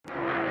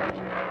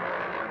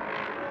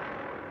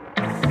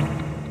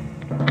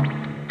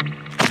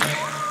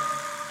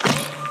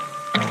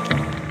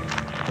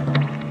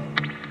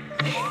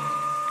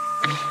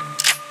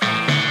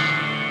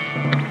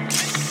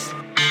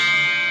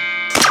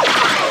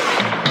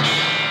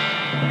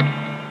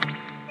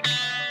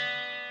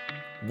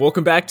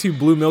Welcome back to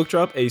Blue Milk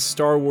Drop, a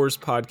Star Wars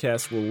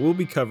podcast where we'll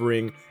be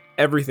covering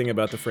everything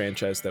about the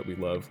franchise that we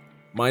love.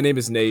 My name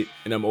is Nate,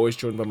 and I'm always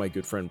joined by my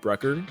good friend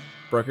Brucker.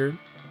 Brucker,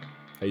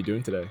 how you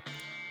doing today?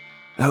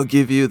 I'll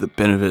give you the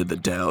benefit of the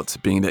doubt,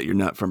 being that you're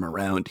not from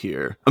around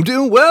here. I'm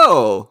doing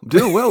well.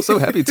 So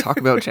happy to talk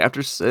about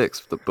Chapter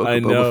 6, the book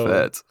of Boba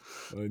Fett.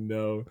 I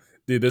know.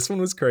 Dude, this one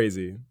was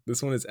crazy.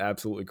 This one is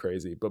absolutely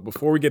crazy. But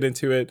before we get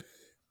into it,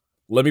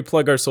 let me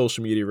plug our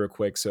social media real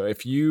quick. So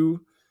if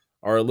you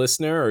are a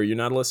listener or you're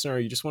not a listener or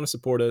you just want to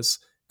support us,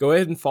 go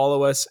ahead and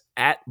follow us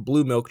at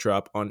Blue Milk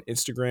Drop on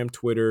Instagram,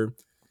 Twitter,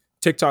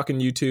 TikTok,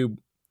 and YouTube.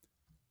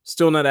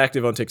 Still not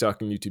active on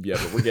TikTok and YouTube yet,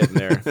 but we're getting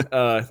there.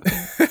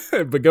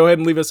 But go ahead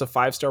and leave us a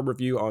 5-star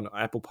review on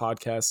Apple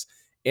Podcasts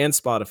and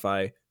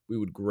Spotify. We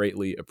would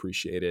greatly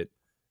appreciate it.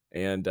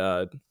 And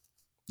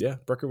yeah,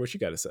 Brucker, what you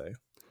got to say?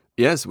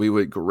 Yes, we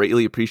would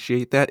greatly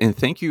appreciate that. And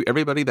thank you,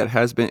 everybody that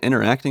has been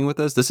interacting with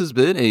us. This has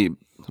been a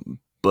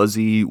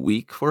buzzy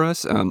week for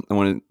us. I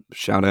want to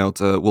shout out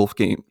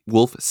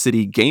Wolf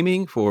City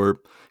Gaming for,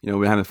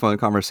 we're having fun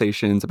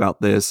conversations about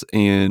this.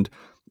 And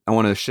I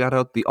want to shout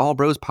out the All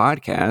Bros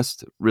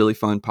podcast, really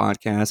fun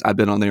podcast. I've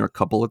been on there a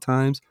couple of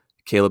times.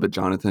 Caleb and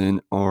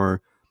Jonathan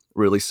are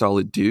really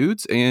solid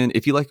dudes. And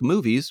if you like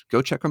movies,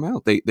 go check them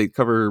out. They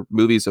cover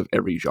movies of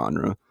every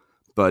genre.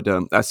 But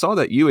I saw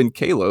that you and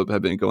Caleb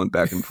have been going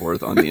back and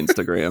forth on the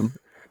Instagram.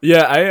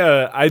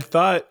 Yeah, I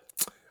thought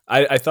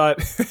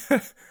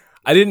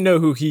I didn't know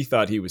who he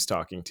thought he was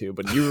talking to,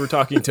 but you were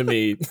talking to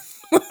me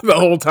the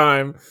whole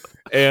time.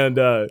 And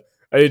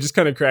it just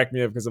kind of cracked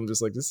me up because I'm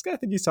just like, this guy, I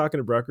think he's talking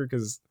to Brucker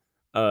because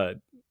I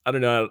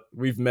don't know.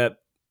 We've met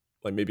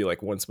maybe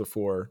once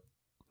before,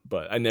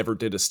 but I never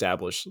did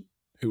establish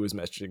who was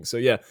messaging. So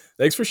yeah,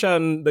 thanks for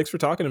shouting. Thanks for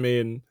talking to me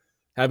and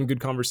having good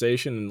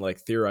conversation and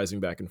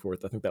theorizing back and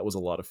forth. I think that was a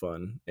lot of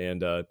fun.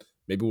 And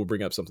maybe we'll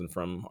bring up something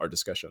from our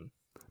discussion.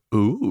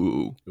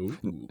 Ooh.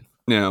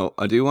 Now,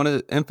 I do want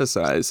to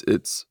emphasize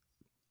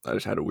I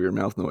just had a weird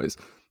mouth noise.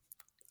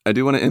 I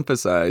do want to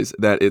emphasize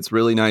that it's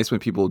really nice when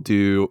people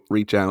do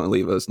reach out and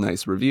leave us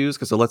nice reviews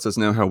because it lets us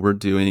know how we're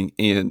doing.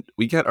 And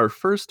we got our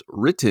first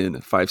written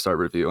 5-star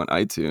review on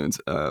iTunes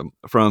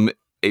from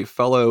a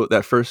fellow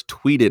that first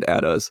tweeted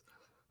at us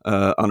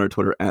on our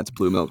Twitter at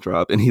Blue Milk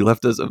Drop. And he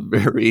left us a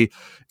very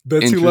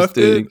interesting... Who left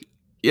it?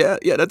 Yeah,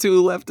 that's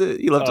who left it.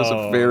 He left us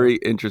a very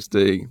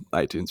interesting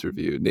iTunes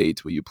review.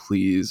 Nate, will you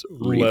please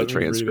read the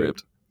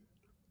transcript?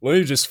 Let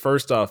me just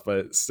first off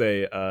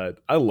say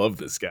I love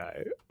this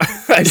guy.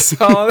 I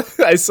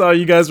saw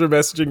you guys were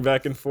messaging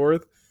back and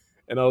forth,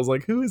 and I was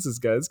like, who is this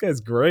guy? This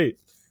guy's great.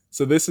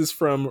 So this is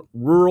from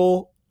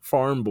Rural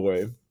Farm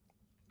Boy,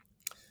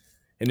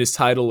 and his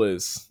title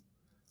is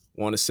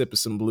 "Want a Sip of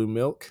Some Blue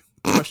Milk?"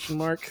 Question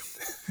mark.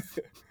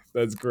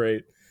 That's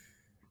great.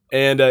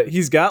 And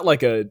he's got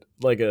like a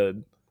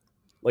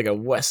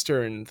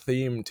Western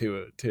theme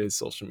to his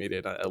social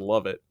media, and I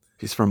love it.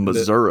 He's from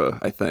Missouri,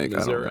 I think.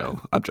 Missouri. I don't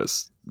know. I'm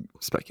just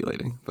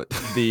speculating. But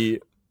the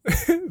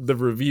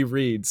review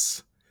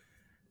reads,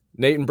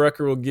 Nate and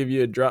Brucker will give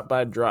you a drop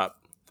by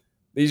drop.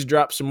 These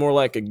drops are more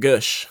like a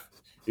gush.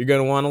 You're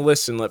going to want to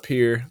listen up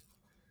here.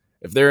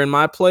 If they're in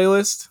my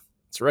playlist,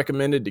 it's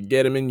recommended to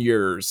get them in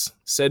yours.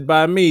 Said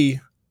by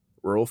me,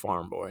 Rural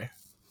Farm Boy.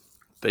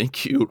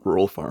 Thank you,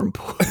 Rural Farm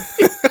Boy.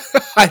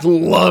 I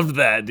love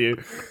that,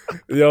 dude.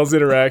 Y'all's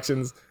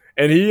interactions.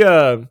 And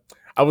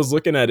I was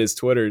looking at his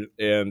Twitter,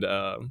 and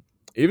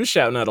he was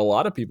shouting at a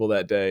lot of people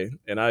that day,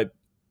 and I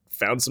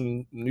found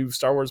some new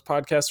Star Wars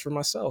podcasts for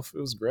myself.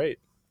 It was great.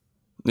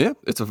 Yeah,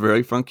 it's a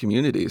very fun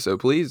community, so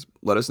please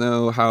let us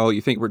know how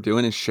you think we're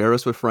doing and share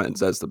us with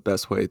friends. That's the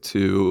best way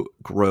to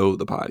grow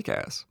the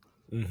podcast.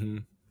 Mm-hmm.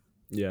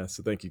 Yeah,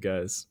 so thank you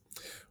guys.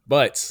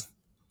 But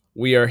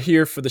we are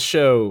here for the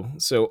show,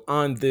 so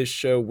on this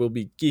show, we'll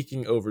be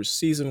geeking over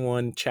Season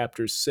 1,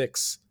 Chapter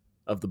 6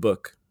 of the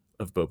Book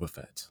of Boba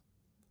Fett.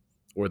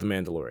 Or The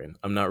Mandalorian.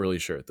 I'm not really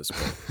sure at this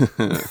point.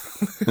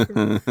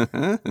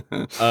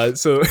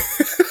 So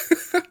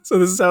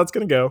this is how it's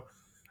going to go.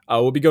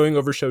 We'll be going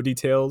over show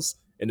details,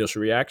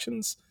 initial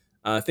reactions,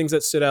 things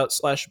that stood out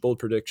 / bold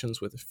predictions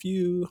with a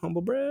few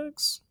humble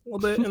brags, a little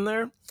bit in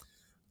there.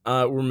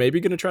 We're maybe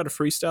going to try to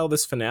freestyle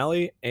this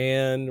finale,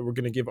 and we're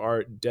going to give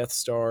our Death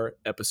Star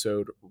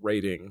episode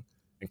rating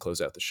and close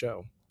out the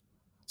show.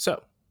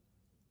 So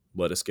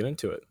let us get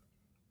into it.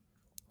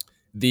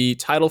 The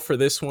title for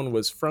this one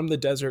was From the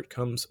Desert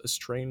Comes a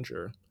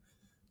Stranger.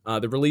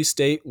 The release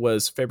date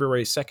was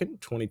February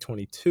 2nd,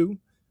 2022.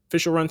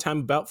 Official runtime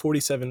about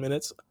 47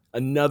 minutes.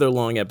 Another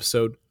long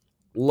episode.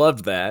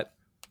 Loved that.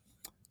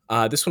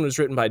 This one was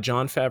written by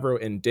Jon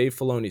Favreau and Dave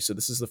Filoni. So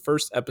this is the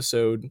first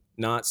episode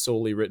not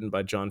solely written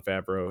by Jon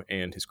Favreau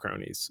and his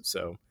cronies.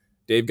 So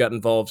Dave got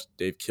involved.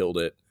 Dave killed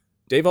it.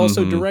 Dave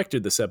also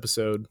directed this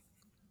episode.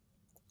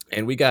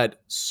 And we got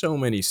so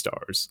many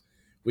stars.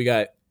 We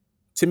got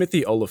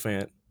Timothy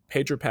Olyphant,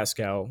 Pedro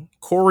Pascal,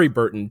 Corey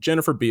Burton,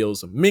 Jennifer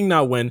Beals,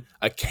 Ming-Na Wen,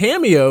 a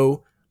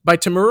cameo by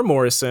Tamura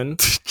Morrison.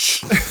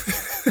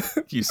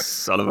 You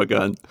son of a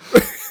gun.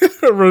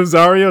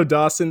 Rosario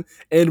Dawson,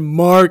 and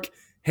Mark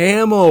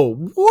Hamill.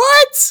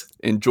 What?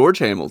 And George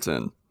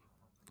Hamilton.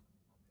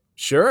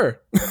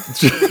 Sure.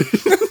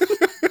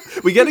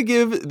 We got to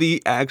give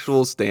the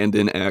actual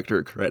stand-in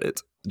actor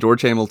credit.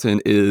 George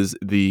Hamilton is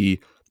the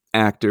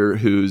actor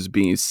who's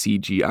being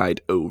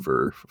CGI'd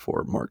over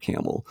for Mark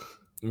Hamill.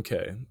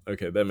 Okay,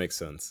 that makes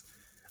sense.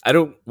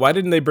 Why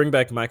didn't they bring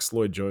back Max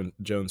Lloyd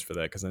Jones for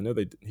that? Because I know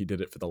he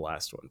did it for the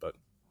last one, but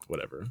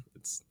whatever,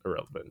 it's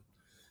irrelevant.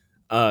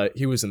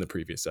 He was in the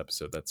previous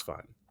episode. That's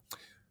fine.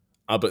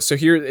 But so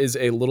here is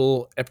a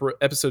little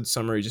episode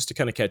summary just to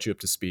kind of catch you up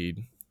to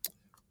speed.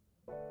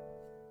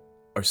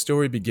 Our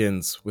story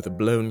begins with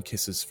blown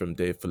kisses from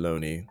Dave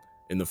Filoni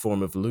in the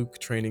form of Luke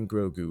training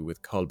Grogu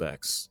with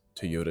callbacks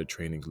to Yoda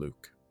training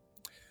Luke.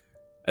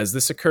 As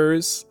this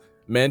occurs,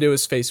 Mando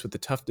is faced with the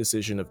tough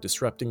decision of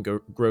disrupting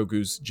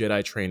Grogu's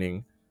Jedi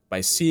training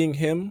by seeing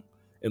him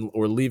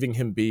or leaving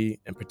him be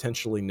and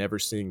potentially never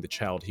seeing the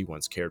child he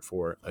once cared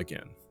for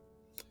again.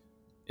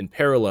 In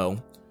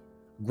parallel,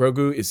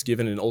 Grogu is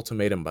given an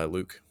ultimatum by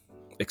Luke.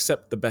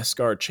 Accept the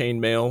Beskar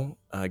chainmail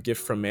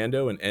gift from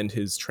Mando and end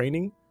his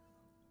training,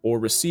 or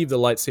receive the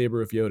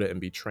lightsaber of Yoda and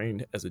be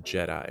trained as a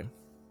Jedi.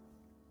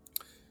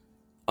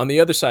 On the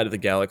other side of the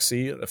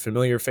galaxy, a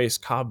familiar face,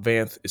 Cobb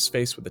Vanth, is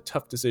faced with a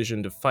tough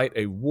decision to fight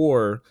a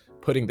war,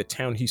 putting the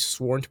town he's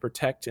sworn to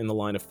protect in the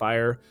line of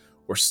fire,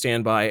 or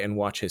stand by and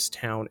watch his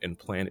town and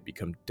planet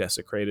become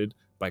desecrated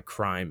by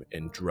crime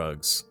and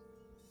drugs.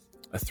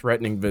 A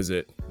threatening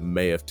visit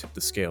may have tipped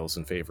the scales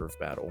in favor of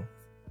battle.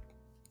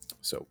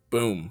 So,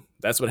 boom.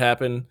 That's what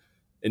happened.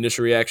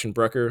 Initial reaction,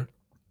 Brucker.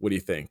 What do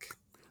you think?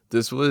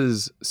 This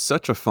was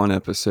such a fun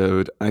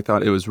episode. I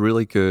thought it was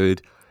really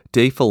good.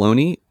 Dave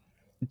Filoni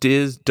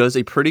does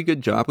a pretty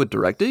good job with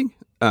directing.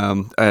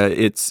 I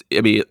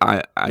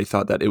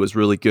thought that it was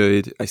really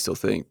good. I still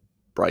think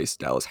Bryce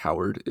Dallas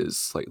Howard is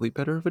slightly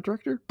better of a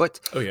director,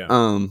 but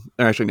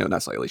actually no,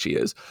 not slightly. She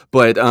is,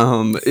 but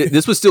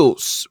this was still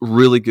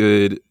really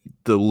good.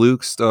 The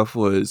Luke stuff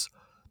was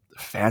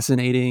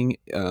fascinating.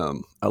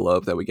 I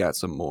love that we got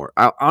some more.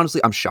 Honestly,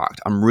 I'm shocked.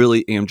 I'm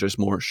really am just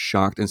more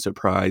shocked and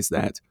surprised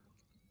that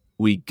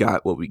we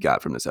got what we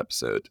got from this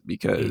episode,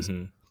 because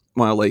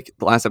while like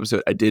the last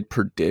episode, I did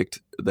predict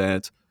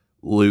that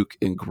Luke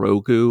and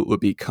Grogu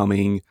would be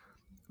coming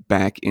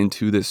back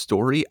into this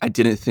story. I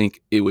didn't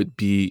think it would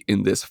be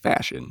in this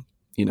fashion.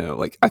 You know,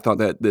 like I thought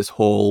that this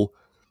whole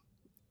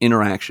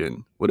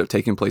interaction would have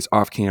taken place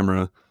off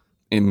camera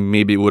and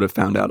maybe would have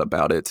found out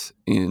about it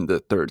in the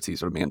third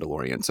season of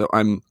Mandalorian. So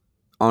I'm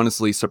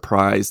honestly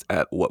surprised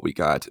at what we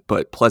got,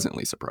 but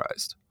pleasantly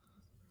surprised.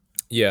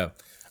 Yeah.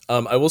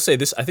 I will say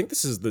this. I think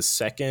this is the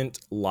second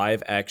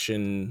live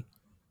action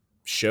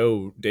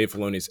show Dave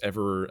Filoni's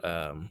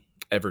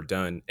ever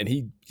done, and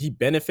he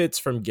benefits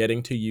from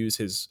getting to use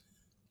his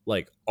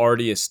like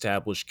already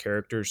established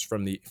characters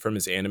from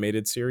his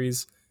animated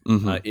series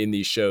in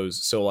these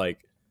shows. So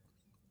like,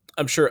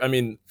 I'm sure. I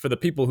mean, for the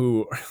people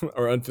who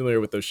are unfamiliar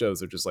with those shows,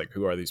 they're just like,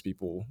 who are these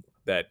people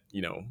that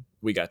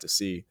we got to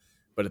see?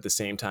 But at the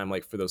same time,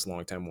 like for those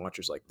longtime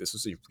watchers, like this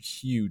was a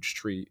huge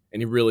treat,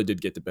 and he really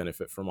did get to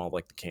benefit from all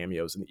like the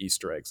cameos and the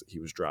Easter eggs that he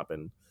was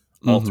dropping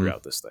all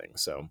throughout this thing.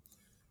 So,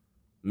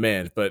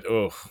 man, but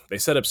they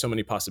set up so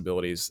many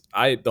possibilities.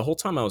 The whole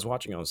time I was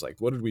watching, I was like,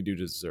 what did we do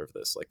to deserve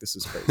this? Like, this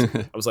is crazy.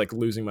 I was like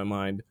losing my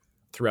mind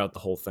throughout the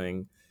whole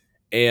thing,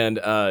 and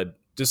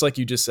just like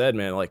you just said,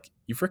 man, like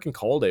you freaking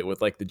called it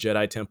with like the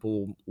Jedi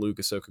Temple, Luke,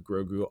 Ahsoka,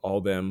 Grogu,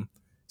 all them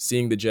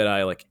seeing the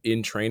Jedi like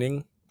in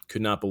training.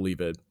 Could not believe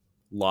it.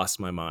 Lost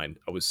my mind.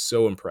 I was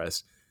so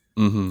impressed.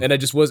 And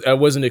I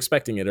wasn't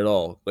expecting it at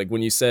all. Like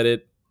when you said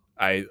it,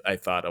 I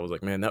thought, I was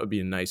like, man, that would be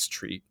a nice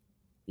treat,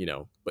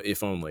 but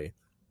if only.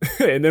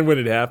 And then when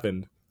it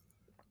happened,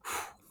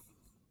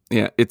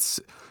 yeah, it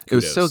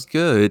was so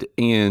good.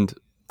 And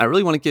I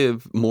really want to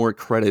give more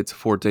credit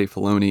for Dave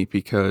Filoni,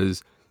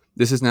 because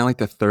this is now like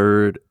the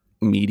third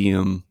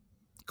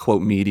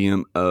quote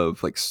medium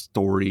of like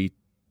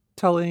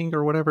storytelling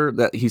or whatever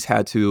that he's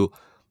had to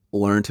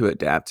learn to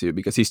adapt to,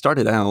 because he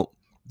started out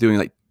doing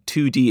like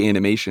 2D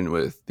animation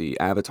with the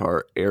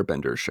Avatar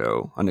Airbender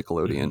show on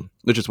Nickelodeon,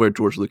 which is where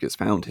George Lucas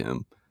found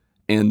him.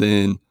 And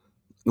then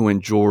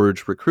when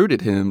George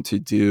recruited him to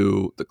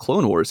do the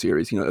Clone Wars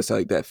series, it's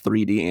like that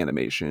 3D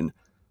animation,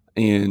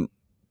 and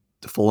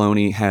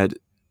Filoni had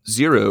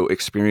zero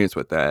experience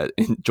with that.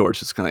 And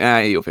George was kind of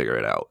like, you'll figure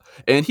it out.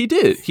 And he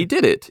did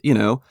it,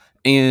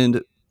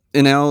 and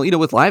now,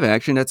 with live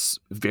action, that's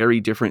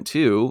very different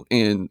too.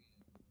 And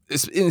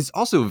it's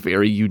also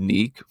very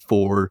unique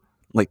for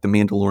like The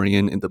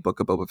Mandalorian and the Book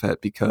of Boba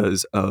Fett,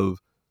 because of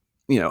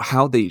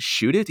how they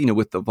shoot it,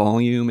 with the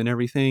volume and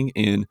everything.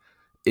 And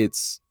I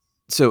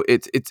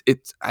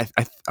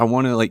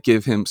want to like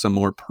give him some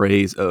more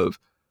praise of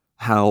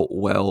how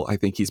well I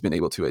think he's been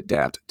able to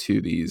adapt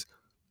to these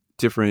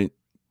different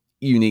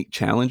unique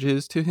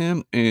challenges to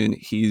him. And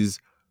he's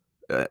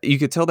you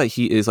could tell that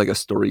he is like a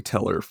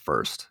storyteller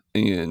first,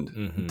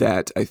 and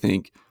that I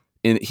think.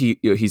 And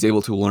he's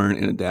able to learn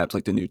and adapt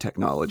like the new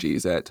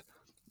technologies that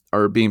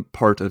are being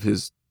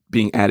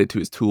being added to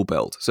his tool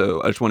belt.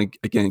 So I just want to,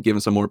 again, give him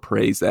some more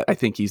praise that I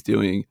think he's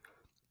doing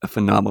a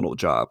phenomenal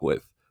job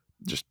with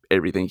just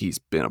everything he's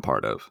been a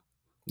part of.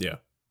 Yeah.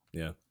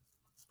 Yeah.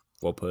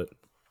 Well put.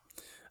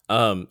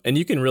 And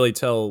you can really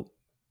tell.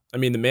 I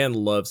mean, the man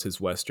loves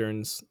his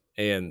westerns,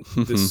 and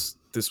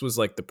this was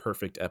like the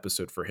perfect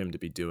episode for him to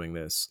be doing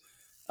this.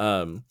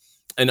 And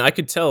I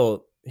could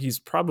tell he's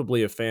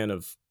probably a fan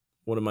of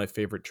one of my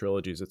favorite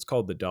trilogies. It's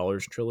called the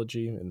Dollars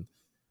Trilogy, and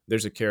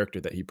there's a character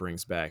that he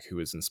brings back who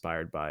is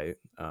inspired by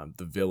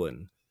the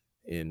villain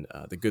in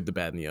The Good, the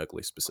Bad, and the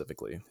Ugly.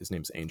 Specifically, his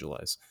name's Angel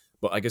Eyes.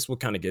 But I guess we'll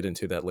kind of get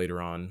into that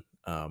later on.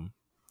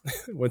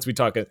 Once we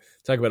talk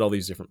about all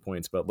these different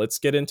points, but let's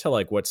get into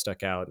like what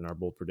stuck out in our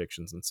bold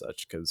predictions and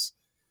such, because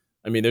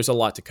I mean there's a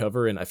lot to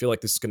cover, and I feel like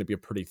this is going to be a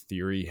pretty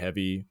theory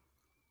heavy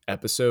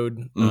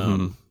episode.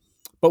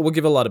 But we'll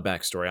give a lot of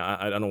backstory.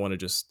 I don't want to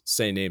just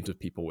say names of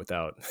people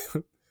without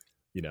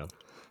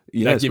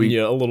not giving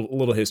you a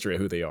little history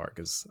of who they are,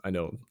 because I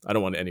don't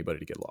want anybody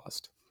to get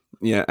lost.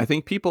 Yeah, I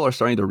think people are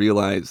starting to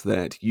realize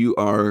that you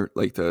are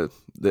like the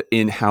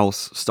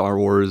in-house Star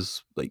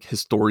Wars like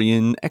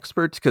historian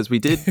expert, because we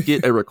did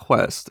get a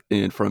request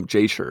in from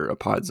Jasher of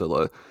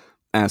Podzilla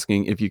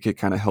asking if you could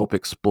kind of help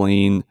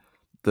explain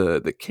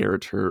the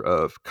character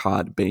of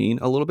Cod Bane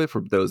a little bit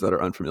for those that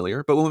are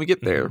unfamiliar. But when we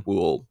get there,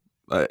 we'll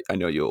I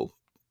know you'll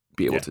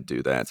be able to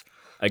do that.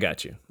 I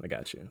got you.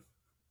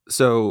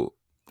 So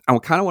I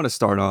kind of want to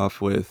start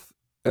off with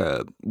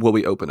what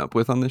we open up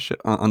with on this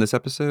on this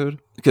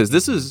episode, because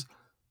this is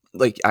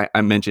like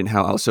I mentioned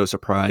how I was so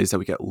surprised that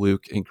we got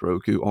Luke and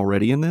Grogu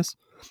already in this,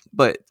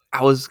 but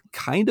I was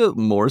kind of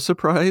more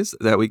surprised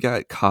that we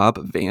got Cobb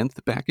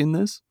Vanth back in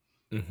this,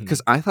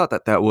 because I thought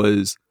that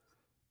was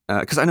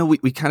because I know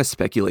we kind of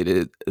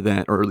speculated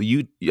that, or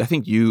I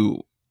think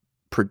you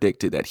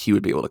predicted that he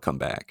would be able to come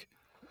back.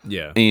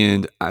 Yeah,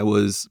 and I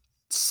was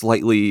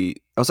like,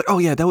 oh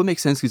yeah, that would make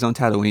sense. He's on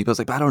Tatooine. But I was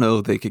like, I don't know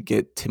if they could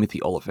get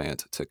Timothy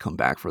Oliphant to come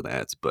back for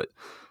that. But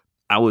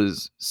I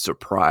was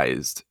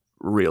surprised,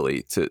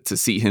 really, to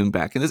see him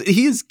back in this.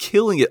 He is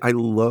killing it. I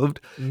loved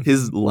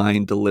his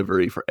line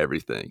delivery for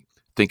everything.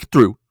 Think it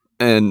through.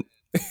 And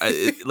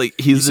like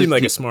he seemed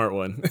like a smart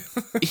one.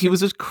 He was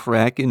just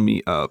cracking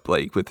me up,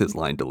 like with his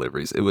line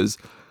deliveries. It was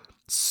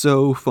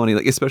so funny,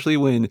 like especially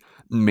when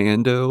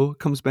Mando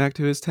comes back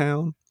to his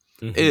town.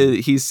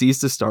 He sees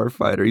the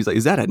starfighter. He's like,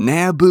 "Is that a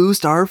Naboo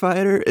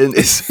starfighter?" And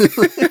it's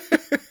like,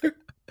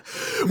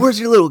 "Where's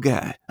your little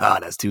guy?" "Oh,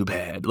 that's too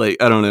bad." Like,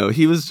 I don't know.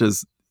 He was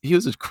just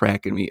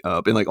cracking me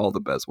up in like all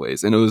the best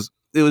ways, and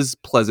it was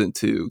pleasant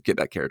to get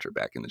that character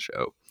back in the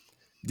show.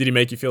 Did he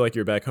make you feel like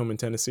you're back home in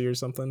Tennessee or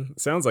something?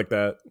 Sounds like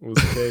that was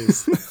the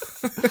case.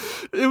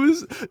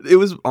 It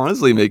was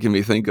honestly making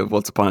me think of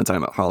Once Upon a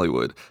Time at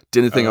Hollywood.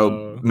 Didn't think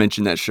I'll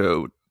mention that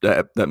show,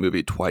 that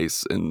movie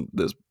twice in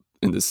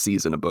this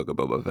season of Book of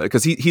Boba Fett,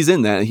 because he's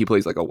in that and he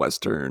plays like a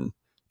Western.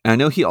 And I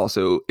know he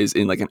also is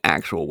in like an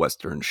actual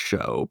Western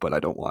show, but I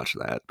don't watch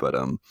that. But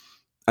I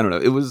don't know.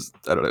 It was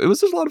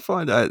just a lot of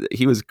fun.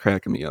 He was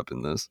cracking me up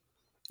in this.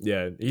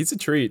 Yeah, he's a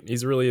treat. He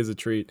really is a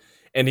treat.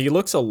 And he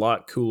looks a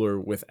lot cooler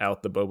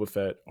without the Boba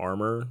Fett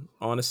armor,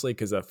 honestly,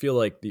 because I feel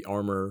like the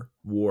armor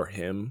wore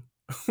him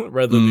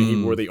rather than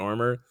he wore the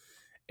armor.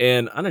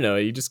 And I don't know,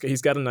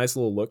 he's got a nice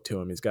little look to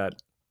him. He's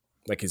got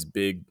like his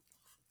big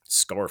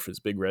scarf,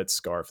 his big red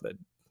scarf that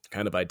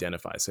kind of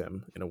identifies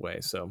him in a way.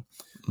 So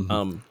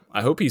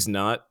I hope he's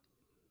not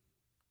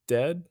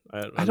dead.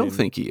 I don't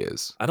think he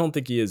is. I don't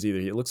think he is either.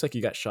 It looks like he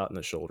got shot in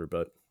the shoulder,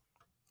 but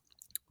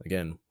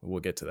again, we'll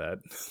get to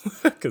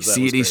that.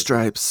 See these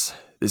stripes.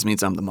 This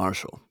means I'm the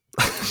marshal.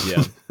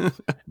 Yeah.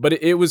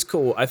 But it was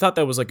cool. I thought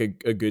that was like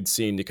a good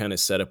scene to kind of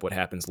set up what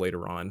happens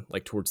later on,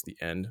 like towards the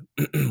end,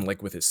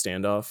 like with his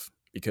standoff,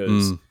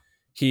 because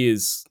he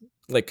is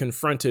like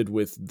confronted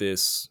with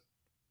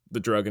the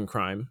drug and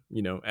crime,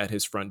 at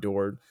his front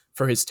door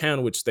for his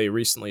town, which they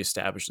recently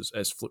established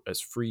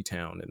as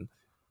Freetown. And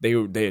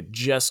they had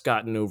just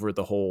gotten over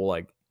the whole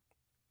like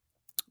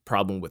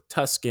problem with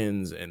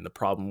Tuskens and the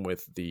problem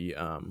with the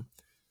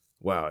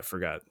I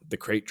forgot, the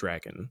Crate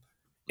Dragon.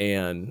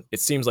 And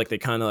it seems like they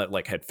kind of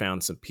like had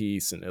found some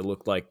peace, and it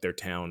looked like their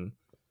town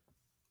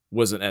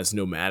wasn't as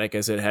nomadic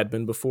as it had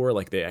been before.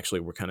 Like they actually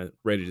were kind of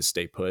ready to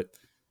stay put.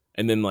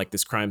 And then like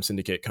this crime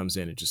syndicate comes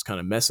in and just kind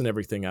of messing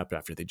everything up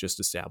after they just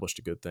established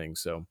a good thing.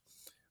 So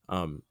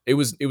it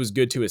was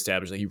good to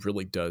establish that he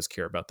really does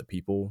care about the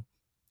people,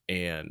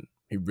 and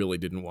he really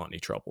didn't want any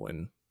trouble,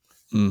 and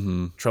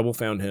trouble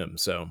found him.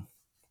 So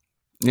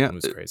yeah, it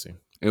was crazy.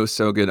 It was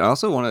so good. I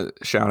also want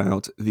to shout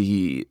out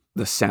the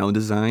sound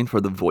design for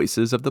the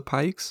voices of the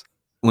Pikes.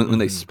 When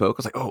they spoke, I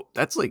was like, oh,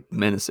 that's like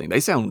menacing.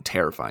 They sound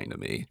terrifying to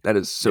me. That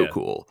is so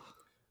cool.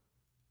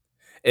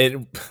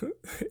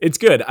 It's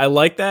good. I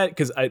like that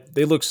because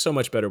they look so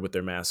much better with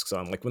their masks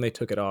on. Like when they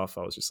took it off,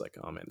 I was just like,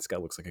 oh man, this guy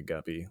looks like a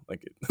guppy.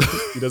 Like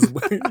he doesn't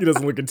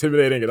look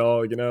intimidating at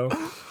all, Oh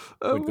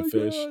like the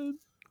fish. God.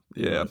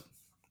 Yeah.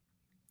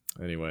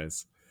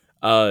 Anyways,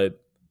 I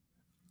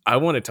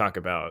want to talk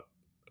about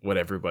what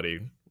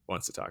everybody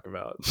wants to talk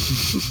about.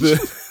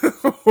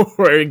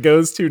 Where it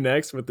goes to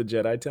next with the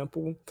Jedi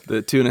Temple.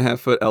 The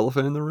 2.5-foot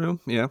elephant in the room.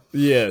 Yeah.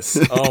 Yes.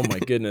 Oh my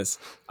goodness.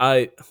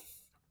 Again,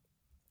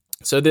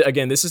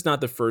 this is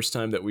not the first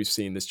time that we've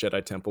seen this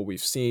Jedi Temple.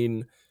 We've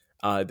seen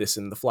this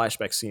in the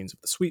flashback scenes of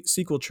the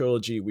sequel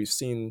trilogy. We've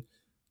seen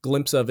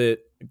glimpses of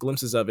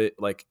it,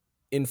 like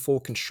in full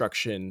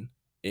construction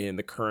in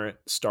the current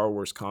Star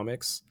Wars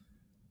comics.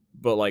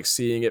 But like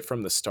seeing it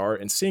from the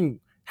start and seeing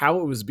how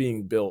it was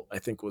being built, I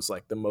think was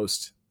like the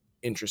most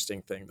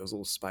interesting thing. Those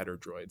little spider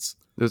droids.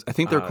 I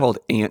think they're Uh, called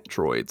ant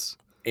droids.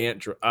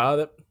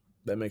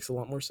 that makes a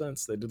lot more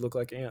sense. They did look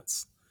like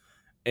ants,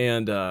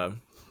 and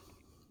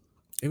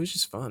it was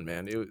just fun,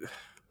 man.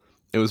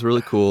 It was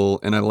really cool,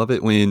 and I love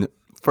it when,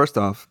 first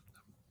off,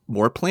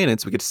 more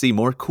planets, we get to see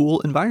more cool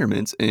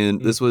environments,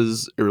 and this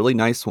was a really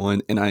nice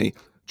one, and I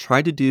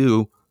tried to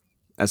do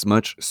as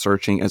much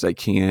searching as I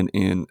can,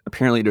 and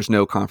apparently there's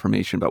no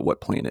confirmation about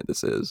what planet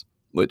this is,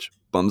 which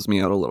bums me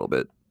out a little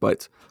bit,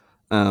 but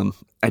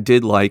I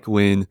did like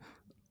when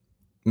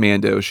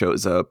Mando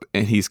shows up,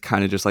 and he's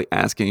kind of just like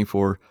asking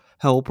for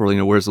help,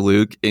 or, where's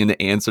Luke? And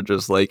the ants are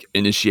just like,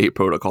 initiate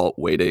protocol,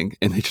 waiting,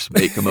 and they just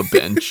make him a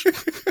bench.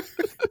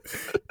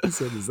 He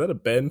said, "Is that a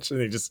bench?"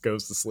 And he just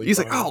goes to sleep. He's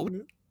like, "Oh,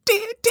 dang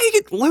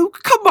it,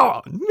 Luke, come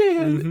on,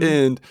 man."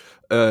 And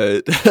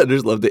I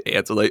just love the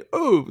ants are like,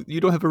 "Oh,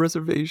 you don't have a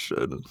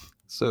reservation,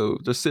 so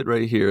just sit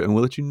right here, and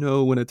we'll let you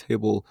know when a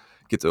table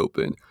gets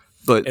open."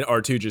 But and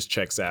R2 just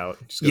checks out,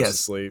 just goes to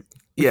sleep.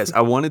 Yes,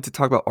 I wanted to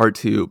talk about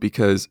R2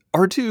 because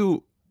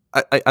R2,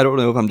 I don't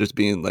know if I'm just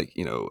being like,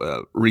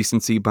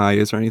 recency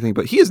bias or anything,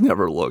 but he has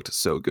never looked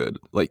so good.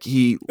 Like,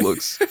 he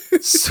looks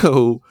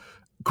so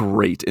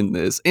great in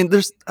this. And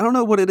I don't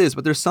know what it is,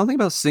 but there's something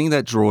about seeing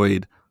that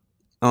droid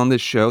on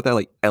this show that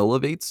like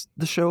elevates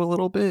the show a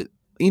little bit.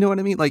 You know what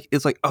I mean? Like,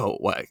 it's like, oh,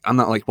 like, I'm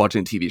not like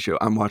watching a TV show.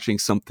 I'm watching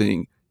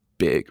something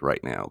big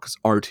right now because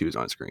R2 is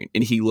on screen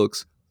and he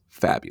looks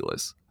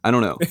fabulous. I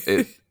don't know.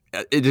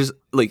 It just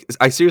like,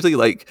 I seriously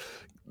like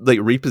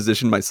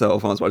repositioned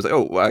myself. I was like,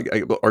 oh,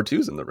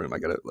 R2's in the room. I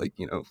gotta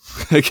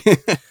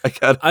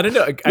I don't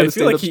know. I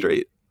feel like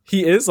straight.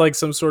 He is like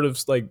some sort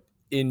of like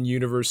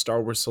in-universe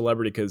Star Wars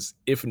celebrity, because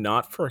if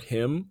not for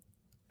him,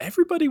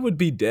 everybody would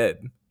be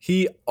dead.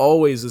 He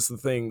always is the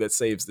thing that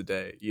saves the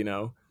day,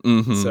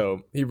 Mm-hmm.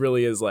 So he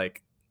really is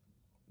like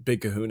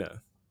big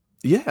kahuna.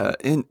 Yeah.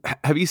 And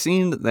have you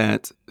seen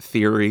that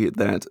theory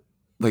that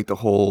like the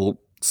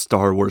whole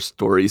Star Wars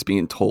story is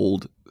being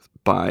told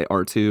by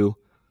R2?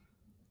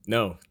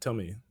 No, tell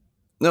me.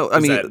 No, I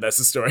mean, that's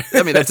the story.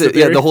 I mean, that's it.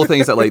 Yeah, the whole thing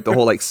is that like the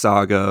whole like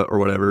saga or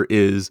whatever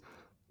is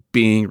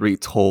being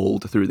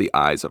retold through the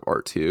eyes of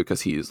R2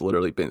 because he's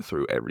literally been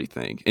through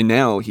everything. And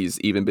now he's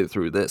even been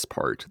through this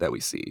part that we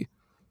see.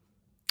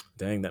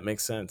 Dang, that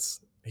makes sense.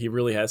 He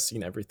really has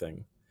seen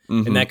everything.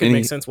 Mm-hmm. And that could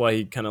make sense why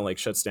he kind of like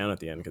shuts down at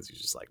the end, because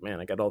he's just like, man,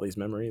 I got all these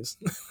memories.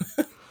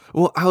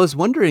 Well, I was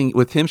wondering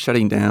with him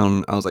shutting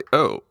down, I was like,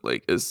 oh,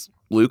 like, is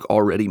Luke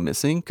already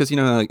missing? Because,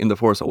 like in The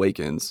Force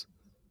Awakens,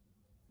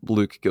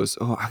 Luke goes,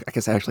 oh, I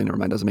guess actually, never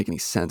mind. Doesn't make any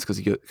sense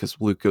because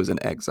Luke goes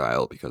in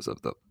exile because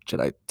of the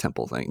Jedi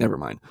Temple thing. Never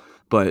mind.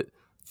 But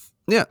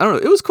yeah, I don't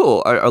know. It was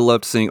cool. I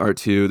loved seeing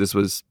R2. This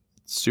was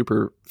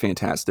super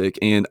fantastic.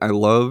 And I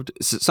loved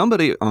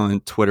somebody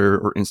on Twitter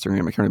or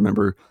Instagram, I can't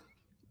remember,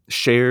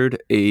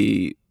 shared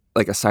a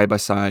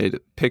side-by-side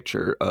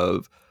picture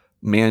of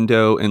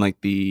Mando and like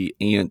the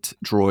ant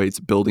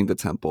droids building the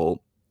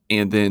temple,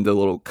 and then the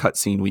little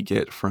cutscene we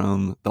get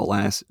from The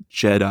Last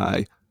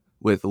Jedi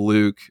with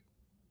Luke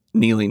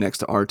kneeling next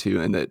to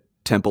R2 and the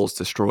temple's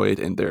destroyed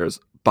and there's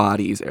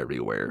bodies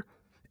everywhere.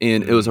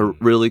 And it was a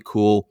really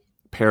cool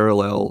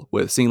parallel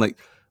with seeing like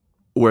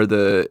where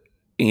the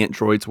ant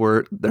droids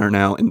were. They're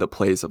now in the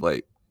place of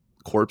like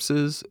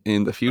corpses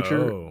in the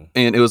future. Oh.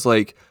 And it was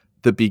like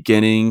the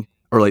beginning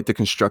or like the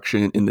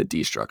construction and the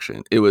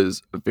destruction. It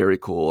was very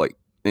cool, like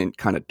and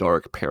kind of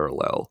dark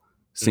parallel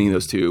seeing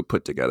those two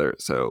put together.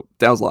 So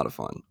that was a lot of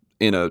fun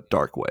in a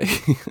dark way.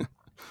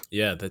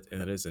 Yeah,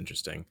 that is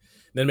interesting.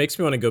 That makes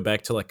me want to go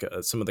back to like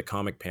some of the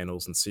comic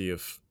panels and see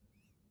if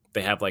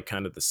they have like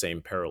kind of the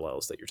same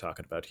parallels that you're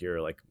talking about here,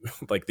 like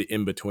like the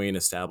in between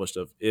established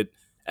of it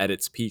at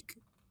its peak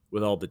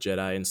with all the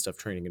Jedi and stuff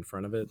training in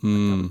front of it.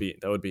 Like,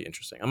 that would be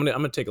interesting. I'm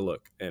gonna take a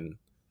look and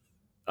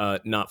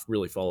not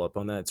really follow up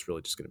on that. It's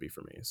really just gonna be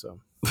for me. So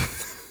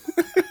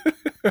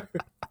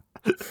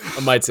I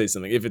might say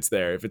something if it's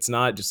there. If it's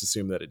not, just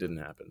assume that it didn't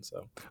happen.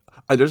 So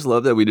I just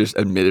love that we just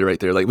admitted right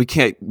there, like we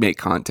can't make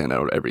content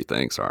out of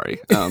everything. Sorry.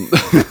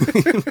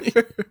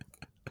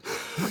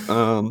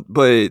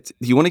 But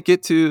do you want to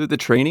get to the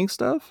training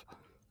stuff?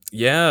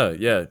 Yeah.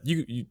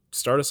 You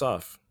start us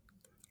off.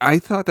 I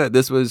thought that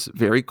this was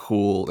very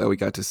cool that we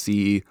got to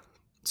see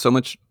so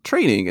much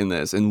training in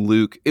this. And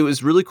Luke, it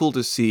was really cool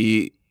to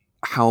see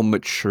how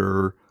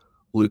mature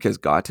Luke has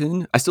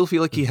gotten. I still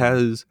feel like he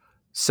has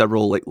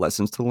several like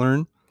lessons to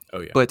learn.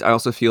 Oh yeah. But I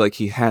also feel like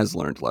he has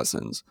learned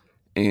lessons.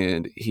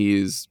 And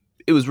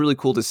it was really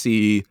cool to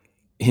see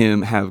him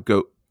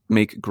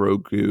make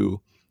Grogu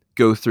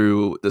go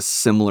through the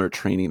similar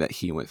training that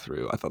he went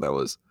through. I thought that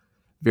was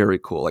very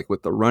cool. Like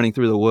with the running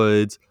through the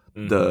woods,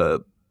 Mm-hmm.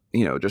 the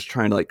just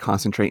trying to like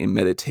concentrate and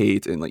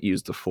meditate and like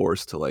use the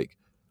force to like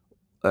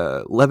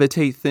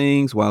levitate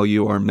things while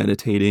you are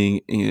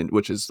meditating, and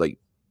which is like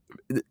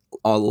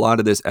a lot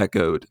of this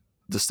echoed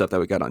the stuff that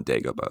we got on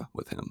Dagobah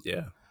with him.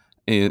 Yeah.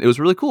 And it was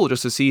really cool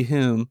just to see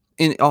him,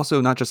 and also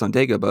not just on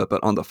Dagobah,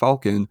 but on the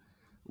Falcon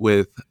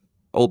with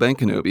old Ben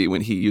Kenobi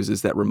when he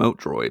uses that remote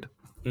droid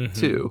Mm-hmm.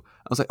 too.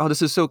 I was like, oh,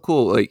 this is so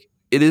cool. Like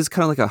it is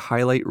kind of like a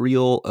highlight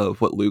reel of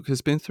what Luke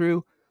has been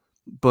through,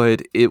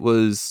 but it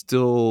was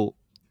still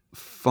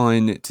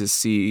fun to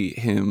see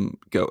him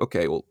go,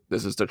 okay, well,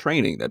 this is the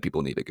training that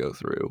people need to go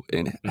through,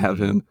 and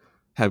Mm-hmm.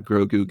 have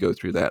Grogu go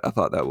through that. I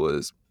thought that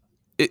was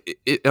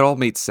it all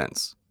made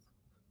sense.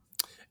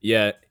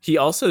 Yeah, he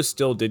also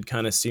still did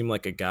kind of seem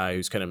like a guy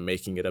who's kind of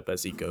making it up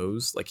as he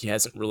goes. Like he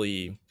hasn't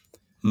really,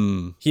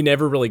 Mm, he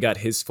never really got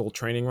his full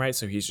training right,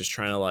 so he's just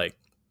trying to like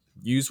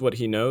use what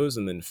he knows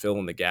and then fill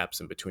in the gaps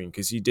in between.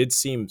 Because he did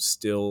seem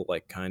still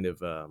like kind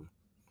of,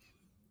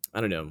 I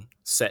don't know,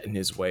 set in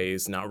his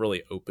ways, not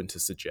really open to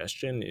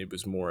suggestion. It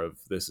was more of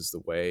this is the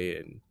way,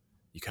 and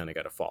you kind of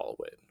got to follow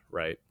it,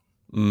 right?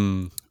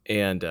 mm,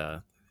 And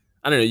I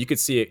don't know, you could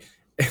see it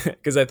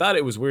because I thought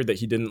it was weird that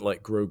he didn't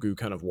let Grogu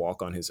kind of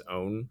walk on his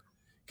own.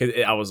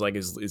 Because I was like,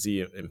 is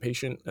he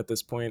impatient at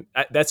this point?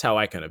 That's how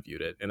I kind of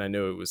viewed it, and I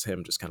know it was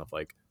him just kind of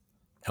like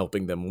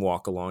helping them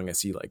walk along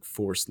as he like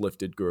force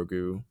lifted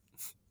Grogu,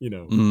 you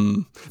know,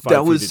 mm. That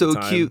 5 feet was at a so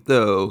time. cute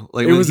though.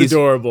 Like It was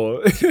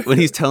adorable. when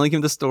he's telling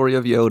him the story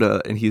of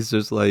Yoda and he's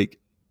just like,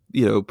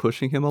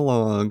 pushing him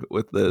along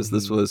with this.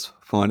 This Hmm. was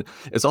fun.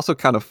 It's also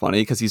kind of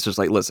funny because he's just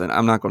like, listen,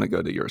 I'm not going to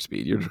go to your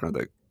speed. You're just going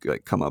to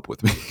like come up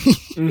with me.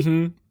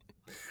 Hmm.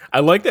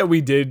 I like that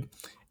we did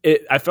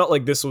it. I felt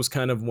like this was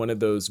kind of one of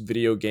those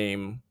video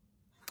game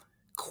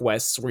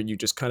quests where you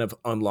just kind of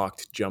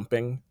unlocked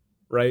jumping,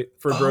 right,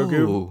 for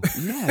Grogu, Oh,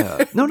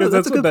 yeah. No, no, because that's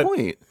that's a what good that,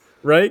 point.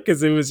 right,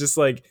 because it was just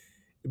like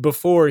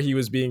before he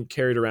was being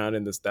carried around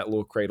in that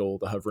little cradle,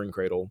 the hovering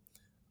cradle,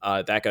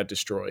 that got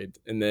destroyed,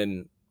 and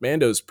then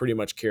Mando's pretty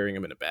much carrying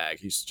him in a bag.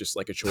 He's just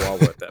like a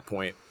chihuahua at that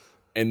point,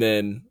 and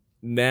then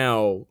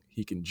now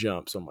he can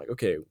jump. So I'm like,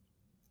 okay,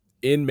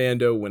 in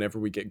Mando, whenever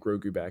we get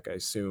Grogu back, I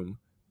assume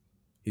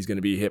he's going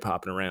to be hip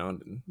hopping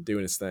around and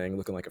doing his thing,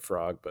 looking like a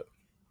frog. But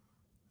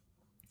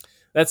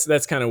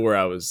that's kind of where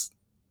I was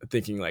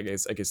thinking. Like,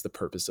 I guess the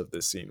purpose of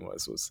this scene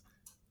was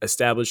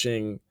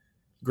establishing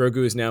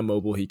Grogu is now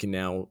mobile. He can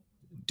now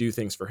do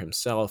things for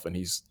himself, and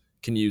he's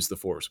can use the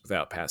Force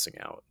without passing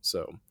out.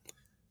 So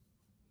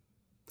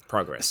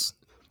progress.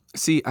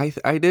 See, I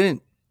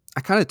didn't.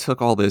 I kind of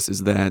took all this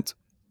as that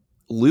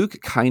Luke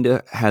kind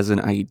of has an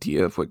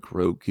idea of what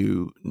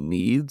Grogu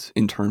needs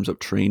in terms of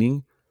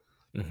training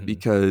Hmm.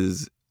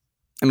 because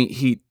I mean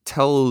he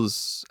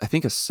tells I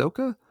think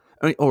Ahsoka.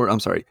 I mean, or I'm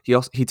sorry,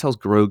 he tells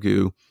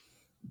Grogu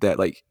that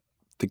like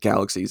the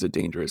galaxy is a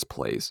dangerous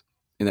place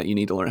and that you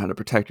need to learn how to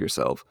protect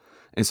yourself.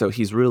 And so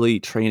he's really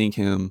training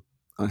him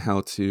on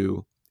how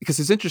to because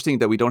it's interesting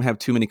that we don't have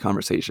too many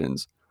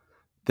conversations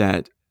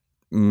that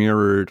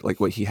mirrored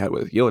like what he had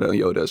with Yoda.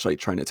 Yoda's like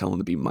trying to tell him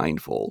to be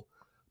mindful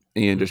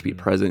and just be Hmm.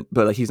 present,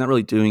 but like he's not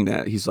really doing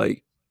that. He's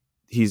like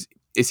he's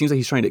it seems like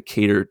he's trying to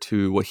cater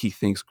to what he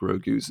thinks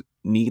Grogu's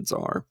needs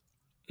are.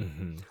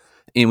 Hmm.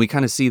 And we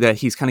kind of see that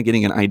he's kind of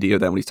getting an idea of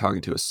that when he's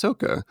talking to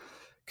Ahsoka,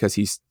 because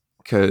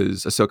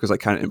Ahsoka's like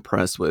kind of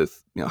impressed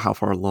with how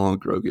far along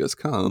Grogu has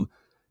come,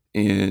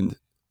 and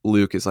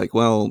Luke is like,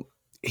 well,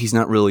 he's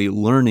not really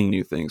learning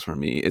new things from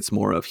me. It's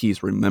more of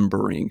he's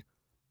remembering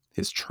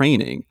his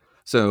training.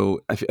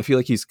 So I feel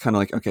like he's kind of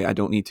like, okay, I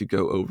don't need to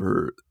go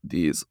over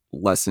these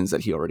lessons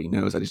that he already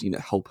knows. I just need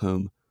to help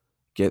him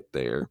get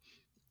there.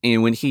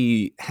 And when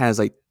he has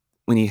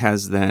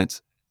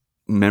that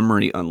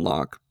memory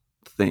unlock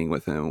thing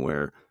with him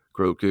where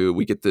Grogu,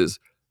 we get this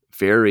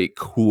very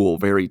cool,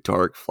 very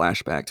dark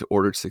flashback to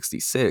Order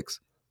 66.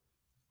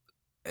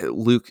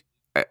 Luke,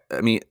 I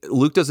mean,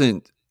 Luke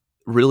doesn't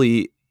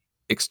really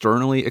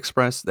externally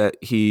express that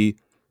he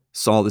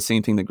saw the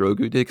same thing that Grogu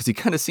did because he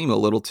kind of seemed a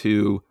little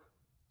too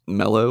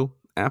mellow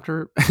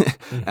after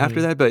after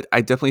Hmm. that. But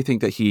I definitely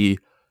think that he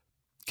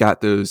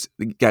got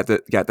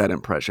that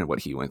impression of what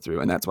he went through,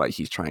 and that's why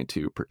he's trying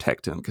to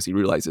protect him because he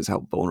realizes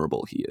how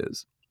vulnerable he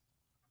is.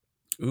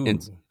 And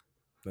Ooh,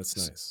 that's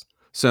nice.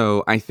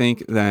 so I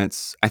think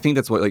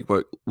that's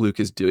what Luke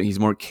is doing. He's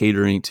more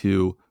catering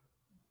to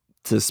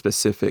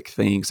specific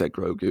things that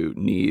Grogu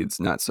needs,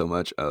 not so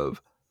much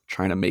of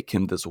trying to make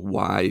him this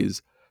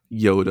wise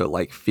Yoda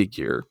like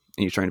figure.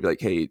 And you're trying to be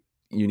like, hey,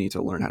 you need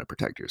to learn how to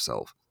protect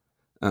yourself.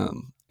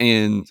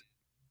 And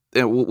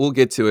we'll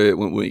get to it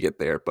when we get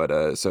there.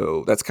 But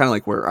so that's kind of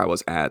like where I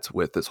was at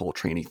with this whole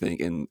training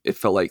thing, and it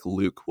felt like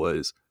Luke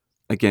was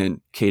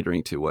again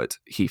catering to what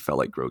he felt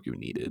like Grogu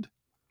needed.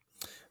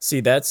 See,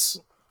 that's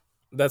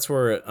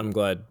where I'm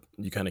glad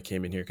you kind of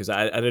came in here because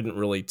I didn't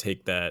really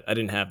take that. I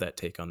didn't have that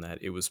take on that.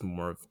 It was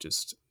more of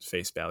just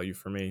face value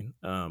for me.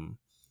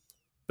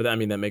 But I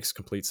mean, that makes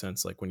complete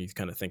sense. Like when you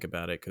kind of think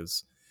about it,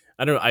 because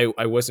I don't know,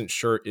 I wasn't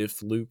sure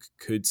if Luke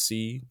could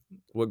see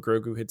what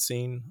Grogu had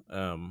seen.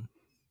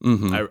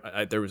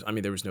 Mm-hmm.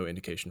 There was no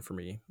indication for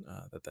me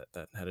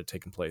that had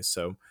taken place.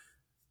 So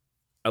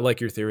I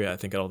like your theory. I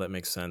think all that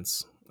makes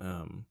sense.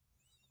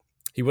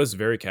 He was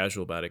very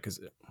casual about it because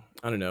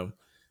I don't know.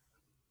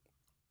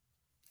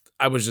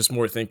 I was just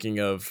more thinking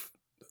of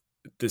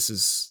this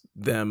is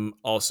them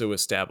also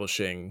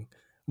establishing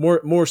more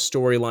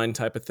storyline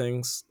type of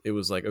things. It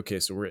was like, okay,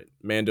 so we're at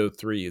Mando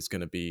 3 is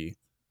going to be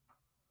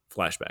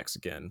flashbacks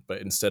again,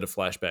 but instead of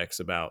flashbacks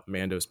about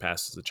Mando's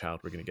past as a child,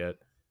 we're going to get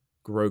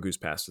Grogu's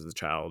past as a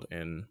child,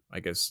 and I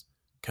guess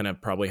kind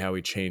of probably how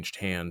he changed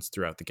hands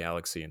throughout the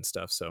galaxy and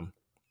stuff. So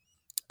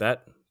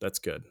that's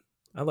good.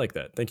 I like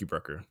that. Thank you,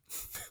 Brucker.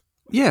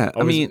 Yeah,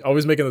 I mean,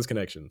 Always making those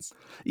connections.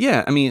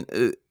 yeah, I mean,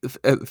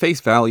 at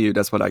face value,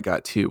 that's what I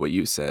got too. What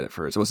you said at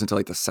first, it wasn't until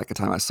like the second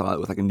time I saw it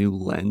with like a new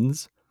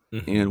lens,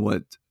 Mm-hmm. and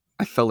what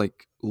I felt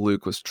like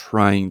Luke was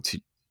trying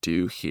to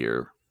do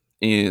here.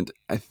 And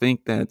I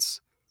think that's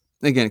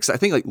again because I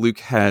think like Luke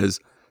has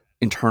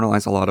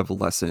internalized a lot of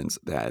lessons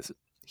that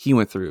he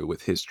went through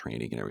with his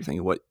training and everything,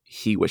 and what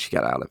he wished he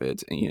got out of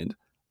it. And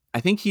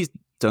I think he's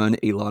done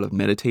a lot of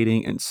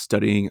meditating and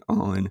studying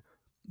on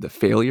the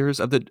failures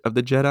of the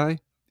Jedi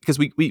because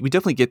we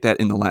definitely get that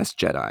in the Last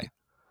Jedi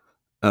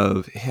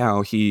of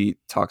how he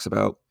talks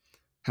about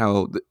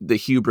how the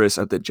hubris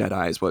of the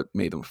Jedi is what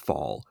made them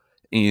fall,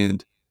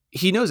 and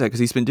he knows that because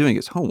he's been doing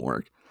his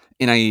homework,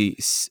 and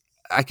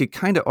I could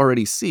kind of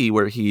already see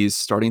where he's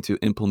starting to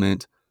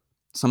implement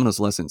some of those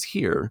lessons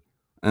here.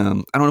 I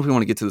don't know if we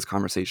want to get to this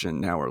conversation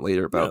now or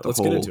later Yeah, about the let's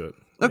get whole. into it.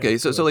 Yeah, Okay, go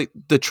so ahead. like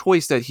the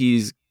choice that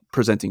he's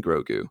presenting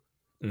Grogu,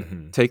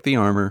 Mm-hmm. take the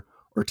armor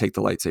or take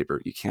the lightsaber.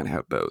 You can't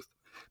have both.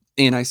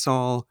 And I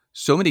saw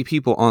so many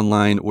people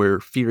online were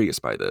furious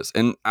by this.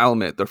 And I'll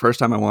admit, the first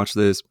time I watched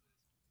this,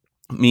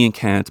 me and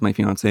Kat, my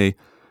fiance,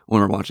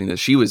 when we were watching this,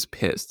 she was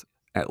pissed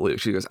at Luke.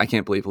 She goes, I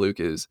can't believe Luke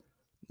is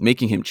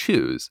making him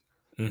choose.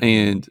 Mm-hmm.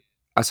 And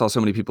I saw so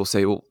many people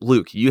say, well,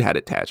 Luke, you had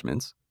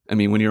attachments. I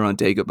mean, when you're on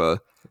Dagobah,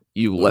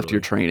 you left your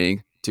Literally.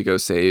 training to go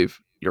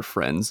save your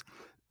friends.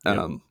 Yep.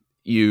 Um,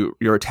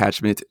 your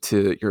attachment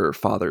to your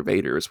father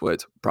Vader is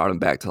what brought him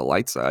back to the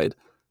light side.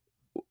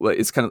 Well,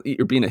 it's kind of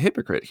you're being a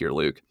hypocrite here,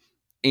 Luke.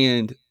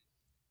 And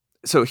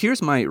so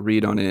here's my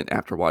read on it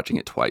after watching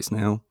it twice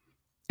now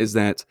is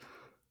that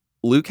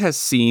Luke has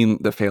seen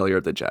the failure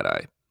of the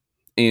Jedi.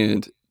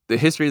 And the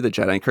history of the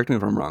Jedi, and correct me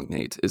if I'm wrong,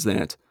 Nate, is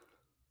that,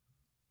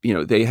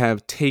 they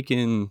have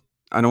taken,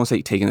 I don't want to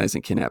say taken as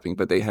in kidnapping,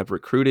 but they have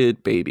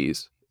recruited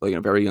babies, like at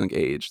a very young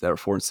age, that are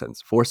force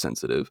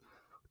sensitive,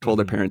 told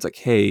their Mm-hmm. parents, like,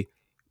 hey,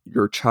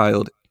 your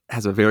child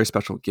has a very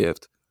special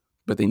gift,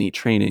 but they need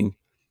training.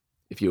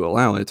 If you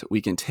allow it,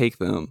 we can take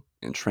them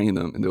and train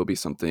them, and there'll be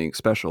something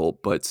special,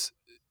 but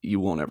you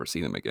won't ever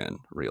see them again,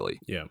 really.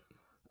 Yeah.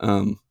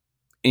 Um,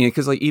 and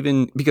because like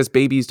even because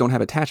babies don't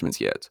have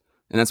attachments yet,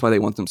 and that's why they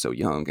want them so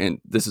young. And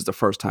this is the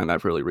first time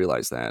I've really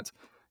realized that.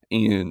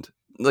 And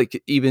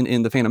like even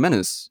in the Phantom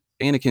Menace,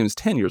 Anakin's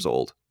 10 years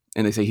old,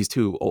 and they say he's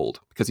too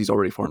old because he's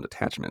already formed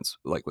attachments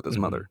like with his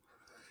Mm-hmm. mother.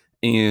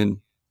 And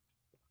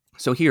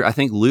so here, I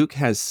think Luke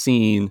has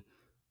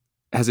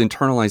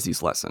internalized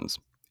these lessons,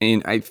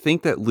 and I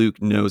think that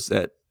Luke knows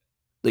that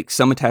like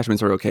some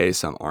attachments are okay,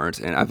 some aren't,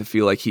 and I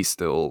feel like he's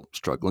still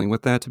struggling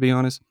with that, to be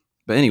honest.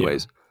 But Yeah.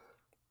 anyways,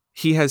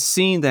 he has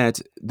seen that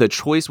the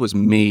choice was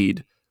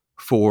made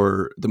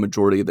for the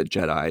majority of the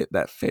Jedi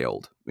that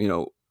failed,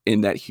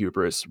 in that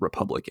hubris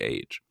Republic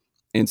age.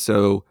 And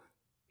so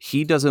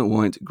he doesn't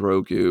want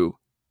Grogu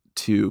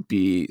to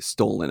be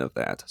stolen of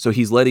that. So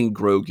he's letting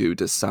Grogu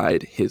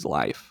decide his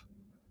life.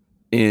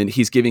 And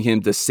he's giving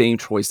him the same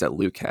choice that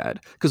Luke had.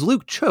 Because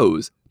Luke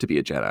chose to be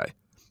a Jedi.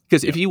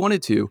 Because if Yeah. he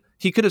wanted to,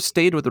 he could have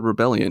stayed with the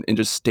rebellion and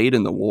just stayed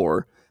in the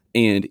war.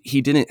 And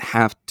he didn't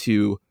have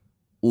to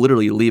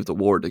literally leave the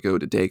war to go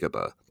to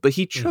Dagobah, but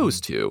he Mm-hmm.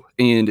 chose to.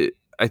 And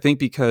I think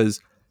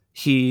because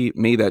he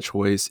made that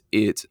choice,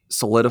 it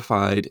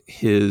solidified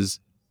his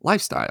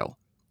lifestyle.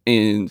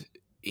 And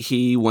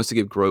he wants to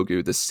give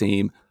Grogu the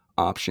same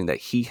option that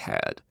he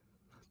had.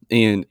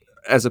 And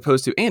as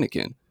opposed to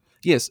Anakin,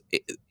 yes,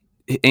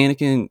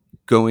 Anakin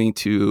going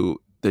to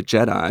the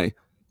Jedi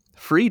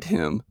freed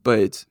him,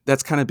 but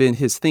that's kind of been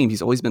his theme.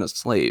 He's always been a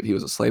slave. He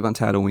was a slave on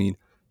Tatooine.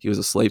 He was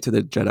a slave to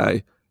the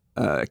Jedi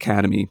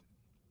Academy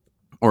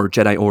or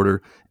Jedi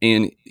Order,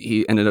 and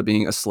he ended up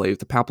being a slave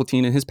to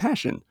Palpatine and his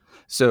passion.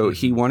 So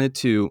he Mm-hmm. wanted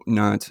to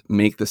not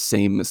make the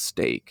same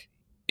mistake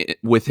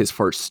with his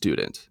first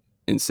student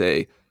and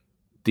say,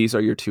 these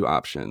are your two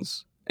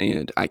options,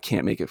 and I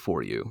can't make it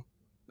for you.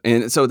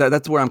 And so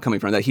that's where I'm coming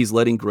from, that he's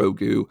letting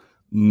Grogu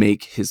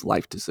make his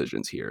life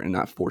decisions here and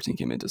not forcing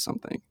him into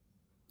something.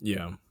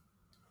 Yeah.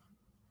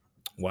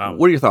 Wow.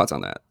 What are your thoughts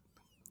on that?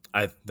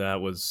 I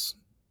that was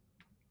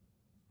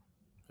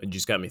It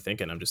just got me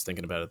thinking. I'm just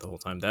thinking about it the whole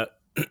time. That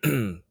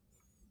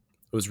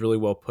was really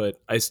well put.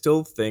 I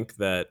still think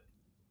that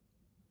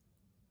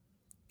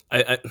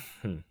I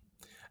hmm.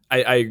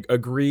 I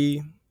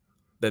agree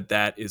that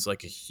that is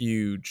like a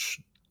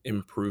huge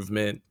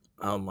improvement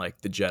on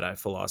like the Jedi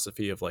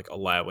philosophy of like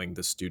allowing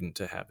the student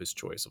to have his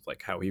choice of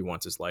like how he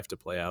wants his life to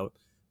play out.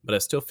 but I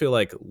still feel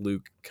like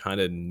Luke kind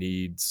of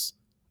needs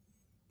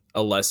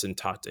a lesson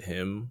taught to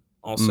him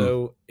Mm,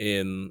 also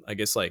in, I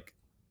guess, like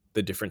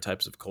the different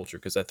types of culture,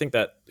 because I think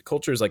that the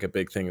culture is like a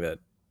big thing that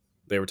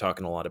they were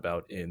talking a lot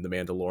about in The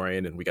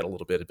Mandalorian, and we got a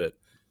little bit of it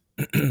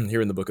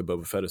here in the Book of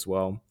Boba Fett as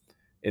well.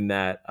 In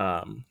that,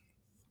 I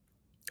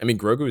mean,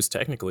 Grogu is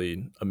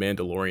technically a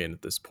Mandalorian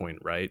at this point,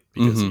 right?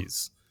 Because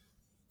mm-hmm,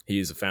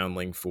 he's a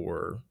foundling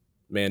for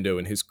Mando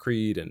and his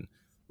creed, and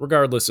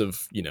regardless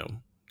of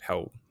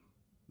how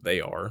they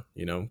are,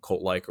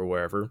 cult like or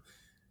wherever,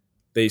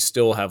 they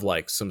still have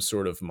like some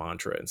sort of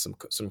mantra and some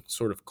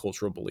sort of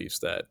cultural beliefs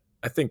that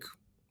I think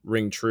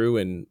ring true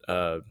and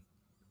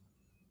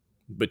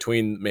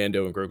between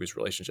Mando and Grogu's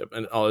relationship.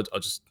 And I'll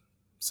just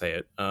say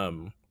it,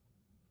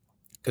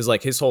 because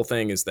like his whole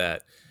thing is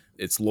that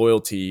it's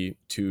loyalty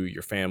to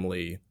your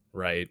family,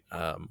 right?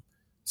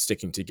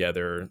 Sticking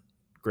together,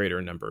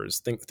 greater numbers,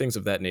 things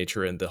of that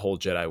nature. And the whole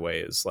Jedi way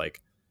is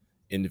like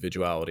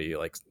individuality,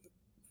 like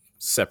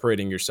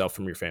separating yourself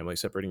from your family,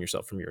 separating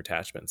yourself from your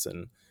attachments.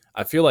 And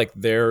I feel like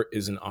there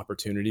is an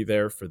opportunity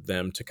there for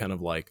them to kind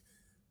of like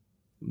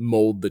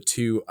mold the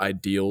two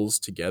ideals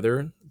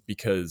together,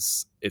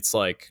 because it's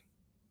like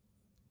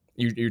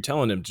you're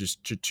telling him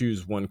just to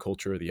choose one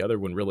culture or the other,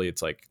 when really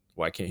it's like,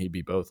 why can't he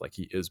be both? Like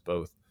he is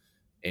both.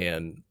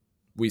 And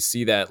we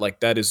see that like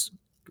that is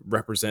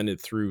represented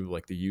through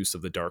like the use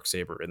of the dark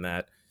saber, and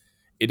that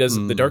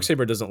the dark mm,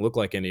 saber doesn't look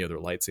like any other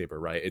lightsaber,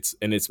 right?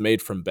 It's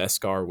made from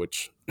Beskar,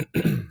 which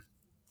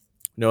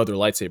no other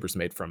lightsaber's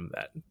made from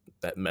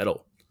that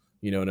metal.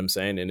 You know what I'm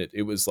saying? And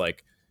it was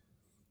like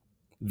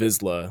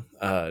Vizsla,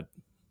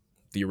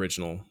 the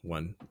original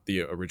one,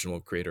 the original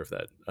creator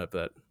of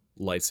that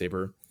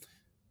lightsaber.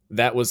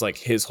 That was like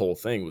his whole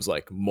thing, was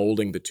like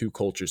molding the two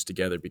cultures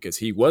together, because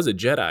he was a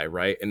Jedi,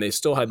 right? And they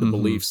still had the mm-hmm.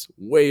 beliefs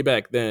way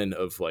back then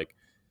of like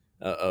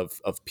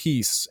of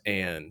peace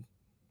and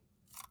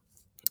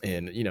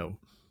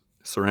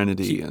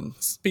Serenity and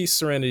peace,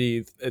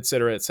 serenity,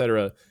 etc.,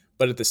 etc.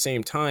 But at the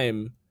same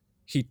time,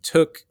 he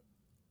took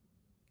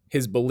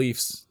his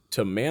beliefs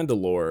to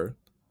Mandalore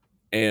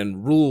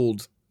and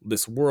ruled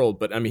this world.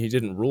 But I mean, he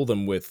didn't rule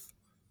them with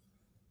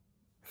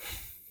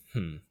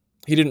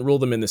he didn't rule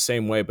them in the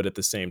same way, but at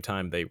the same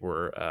time they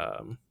were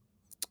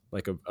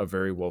like a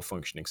very well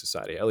functioning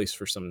society, at least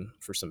for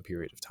some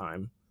period of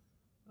time.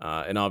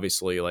 And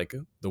obviously like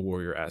the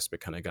warrior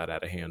aspect kind of got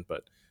out of hand.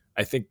 But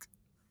i think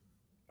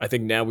I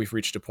think now we've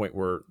reached a point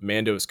where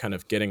Mando is kind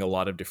of getting a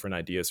lot of different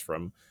ideas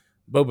from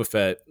Boba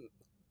Fett,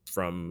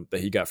 from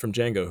that he got from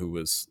Django, who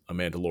was a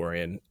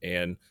Mandalorian,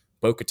 and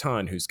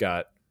Bo-Katan, who's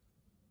got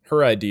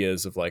her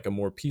ideas of like a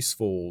more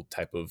peaceful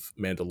type of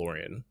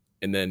Mandalorian.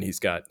 And then he's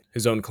got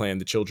his own clan,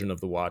 the Children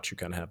of the Watch, who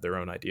kind of have their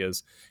own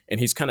ideas.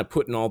 And he's kind of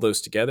putting all those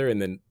together. And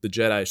then the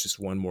Jedi is just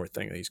one more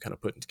thing that he's kind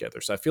of putting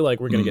together. So I feel like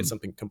we're going to get mm,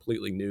 something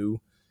completely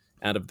new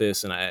out of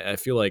this. And I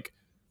feel like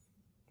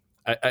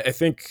I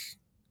think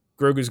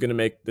Grogu's going to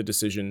make the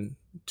decision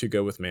to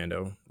go with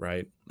Mando,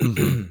 right?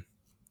 mm-hmm.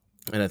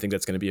 And I think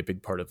that's going to be a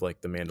big part of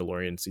like the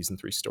Mandalorian season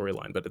 3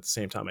 storyline. But at the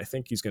same time, I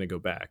think he's going to go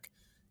back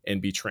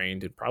and be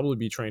trained, and probably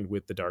be trained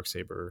with the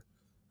darksaber,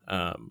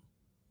 um,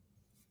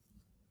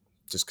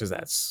 just because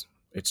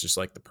it's just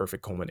like the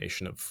perfect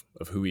culmination of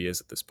who he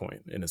is at this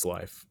point in his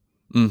life.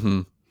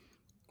 Mm-hmm.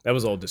 That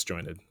was all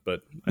disjointed,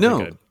 but I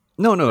think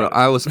No, I no, brought it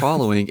I down. was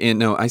following, and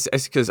no,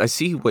 because I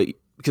see what,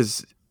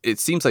 because it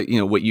seems like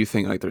what you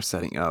think like they're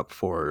setting up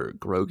for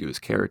Grogu's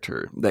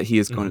character, that he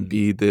is going to Hmm.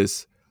 be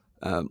this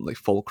like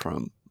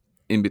fulcrum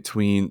in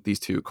between these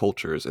two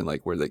cultures, and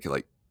like where they could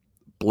like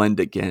blend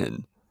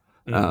again.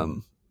 Hmm.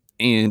 Um,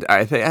 and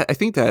I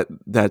think that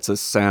that's a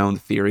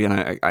sound theory,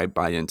 and I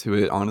buy into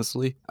it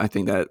honestly. I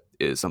think that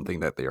is something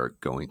that they are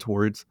going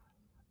towards,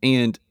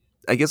 and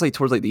I guess like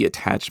towards like the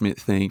attachment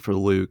thing for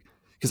Luke,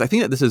 because I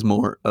think that this is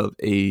more of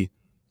a,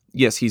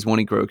 yes, he's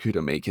wanting Grogu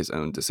to make his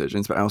own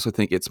decisions, but I also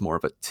think it's more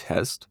of a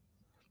test,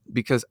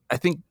 because I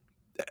think,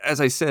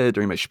 as I said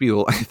during my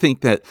spiel, I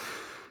think that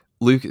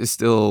Luke is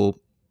still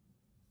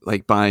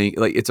like buying,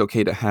 like it's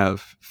okay to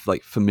have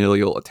like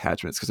familial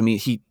attachments, because I mean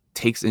he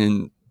takes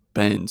in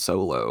Ben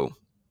Solo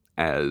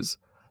as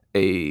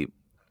a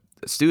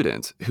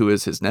student who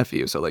is his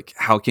nephew, so like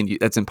how can you,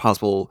 that's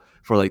impossible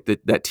for like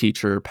that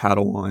teacher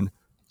Padawan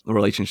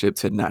relationship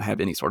to not have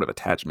any sort of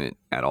attachment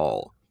at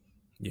all.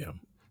 Yeah.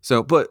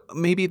 So, but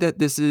maybe that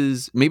this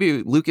is,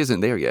 maybe Luke isn't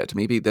there yet.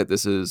 Maybe that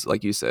this is,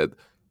 like you said,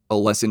 a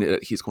lesson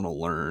that he's going to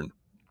learn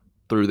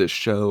through this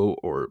show,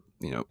 or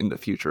in the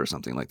future or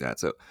something like that.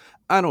 So,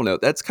 I don't know.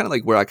 That's kind of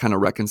like where I kind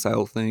of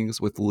reconcile things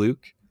with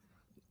Luke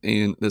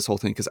and this whole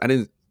thing, because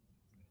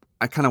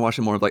I kind of watch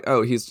it more of like,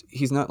 oh,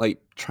 he's not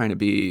like trying to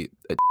be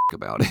a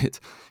about it.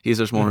 He's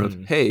just more of,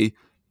 Hmm. hey,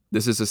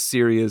 this is a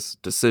serious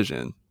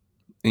decision,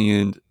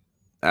 and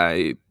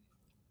I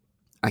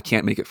I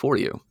can't make it for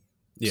you.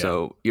 Yeah.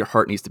 So your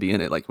heart needs to be in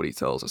it, like what he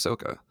tells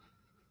Ahsoka.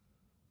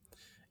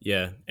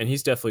 Yeah. And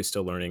he's definitely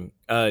still learning.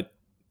 Can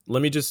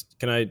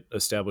I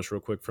establish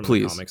real quick from the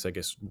Please. comics, I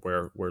guess,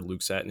 where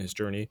Luke's at in his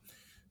journey?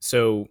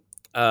 So,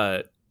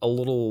 a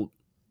little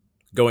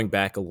going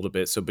back a little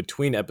bit. So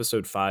between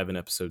episode 5 and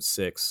episode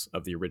 6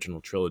 of the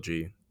original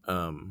trilogy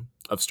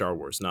of Star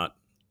Wars, not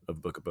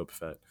of Book of Boba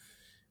Fett,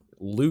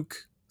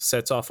 Luke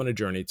sets off on a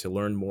journey to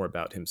learn more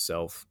about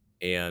himself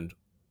and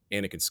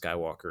Anakin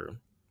Skywalker.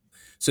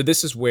 So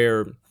this is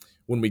where,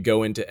 when we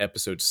go into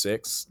episode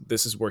 6,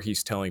 this is where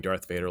he's telling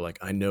Darth Vader, like,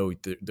 I know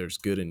there's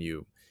good in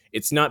you.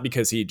 It's not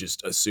because he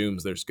just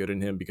assumes there's good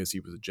in him because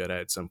he was a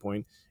Jedi at some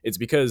point. It's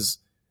because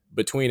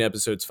between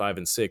episodes 5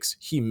 and 6,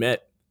 he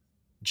met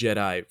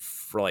Jedi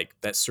for like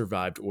that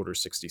survived Order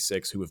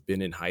 66 who have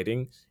been in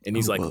hiding, and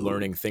he's Oh, like whoa.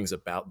 learning things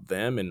about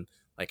them and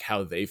like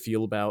how they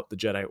feel about the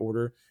Jedi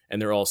Order.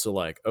 And they're also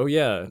like, oh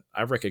yeah,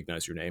 I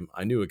recognize your name.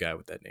 I knew a guy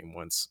with that name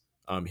once.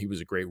 He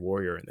was a great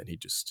warrior, and then he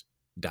just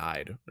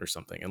died or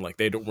something. And like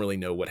they don't really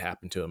know what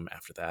happened to him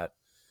after that.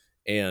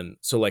 And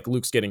so like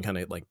Luke's getting kind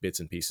of like bits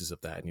and pieces of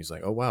that, and he's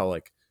like, oh wow,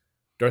 like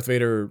Darth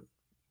Vader,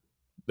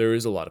 there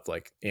is a lot of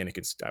like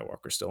Anakin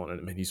Skywalker still in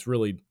him, and he's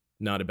really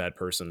not a bad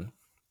person.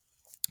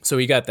 So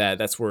he got that.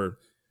 That's where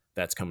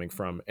that's coming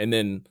from. And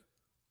then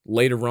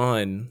later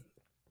on,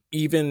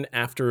 even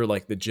after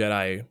like the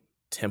Jedi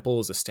temple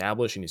is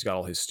established and he's got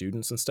all his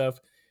students and stuff,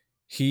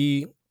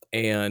 he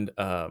and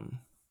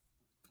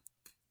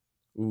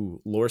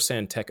Lor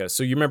San Tekka.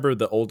 So you remember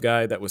the old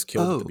guy that was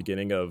killed at the Oh,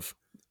 beginning of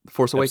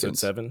Force episode Awakens.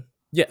 7?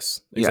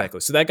 Yes, Yeah. exactly.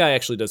 So that guy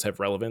actually does have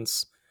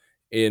relevance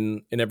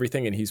in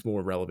everything, and he's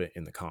more relevant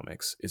in the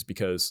comics, is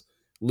because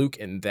Luke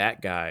and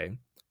that guy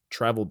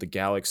traveled the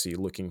galaxy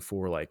looking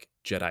for like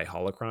Jedi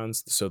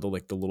holocrons. So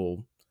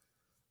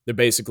they're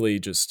basically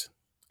just,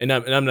 and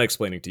I'm not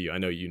explaining to you. I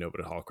know you know what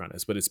a holocron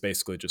is, but it's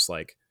basically just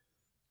like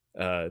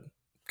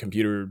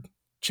computer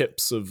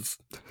chips of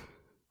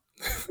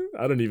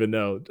I don't even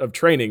know, of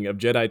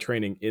Jedi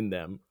training in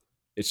them.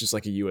 It's just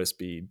like a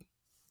USB,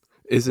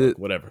 Is like it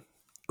whatever.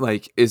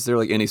 like, is there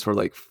like any sort of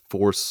like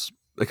force?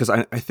 Because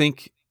I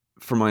think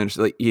from my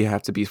understanding, like you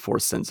have to be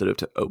force sensitive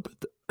to open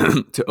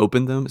to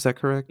open them. Is that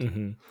correct?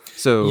 Mm-hmm.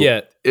 So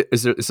Yeah,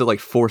 is it like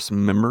force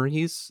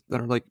memories that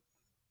are like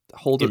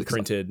hold it?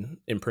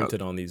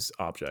 imprinted on these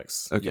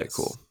objects. Okay, Yes.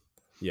 cool.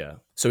 Yeah.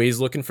 So he's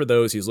looking for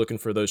those. He's looking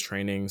for those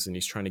trainings, and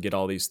he's trying to get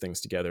all these things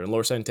together. And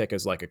Lor San Tekka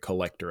is like a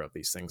collector of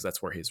these things.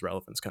 That's where his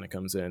relevance kind of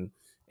comes in.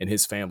 And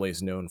his family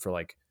is known for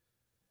like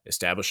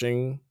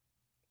establishing.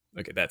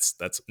 Okay, that's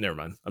never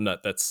mind. I'm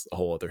not. That's a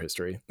whole other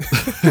history.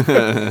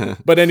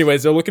 But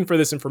anyways, they're looking for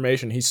this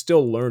information. He's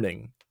still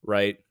learning,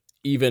 right?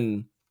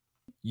 Even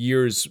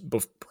years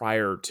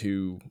prior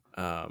to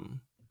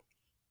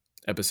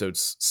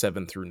episodes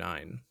 7 through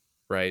 9,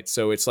 right?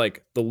 So it's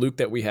like the Luke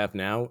that we have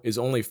now is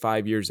only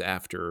 5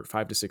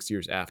 to 6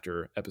 years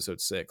after episode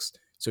 6.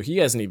 So he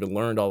hasn't even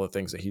learned all the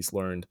things that he's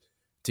learned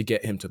to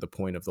get him to the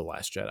point of the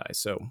Last Jedi.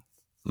 So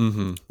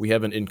Mm-hmm. we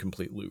have an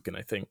incomplete Luke, and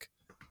I think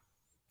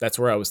that's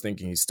where I was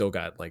thinking he's still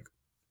got like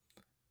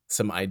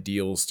some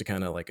ideals to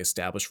kind of like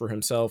establish for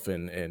himself,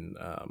 and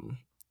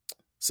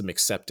some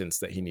acceptance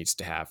that he needs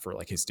to have for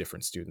like his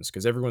different students,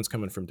 because everyone's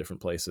coming from different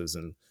places,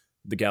 and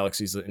the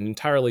galaxy's an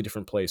entirely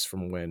different place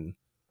from when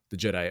the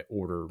Jedi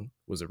Order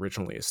was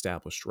originally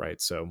established,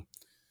 right? So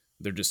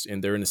they're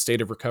in a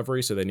state of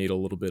recovery, so they need a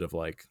little bit of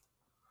like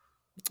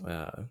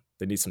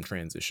they need some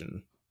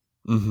transition,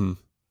 Mm-hmm.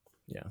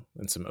 yeah,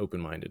 and some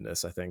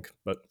open-mindedness, I think.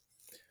 But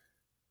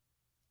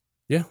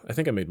yeah, I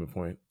think I made my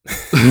point.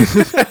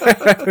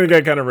 I think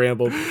I kind of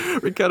rambled.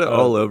 We're kind of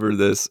all over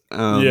this.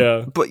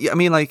 Yeah. But yeah, I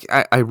mean, like,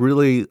 I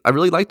really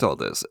liked all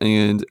this.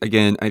 And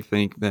again, I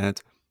think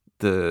that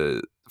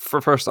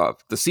first off,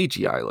 the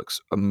CGI looks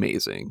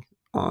amazing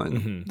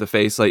on the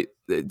face. Like,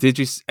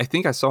 I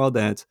think I saw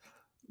that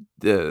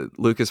the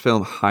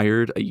Lucasfilm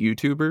hired a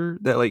YouTuber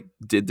that like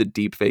did the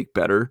deep fake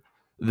better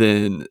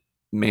than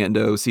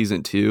Mando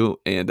season 2,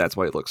 and that's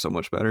why it looks so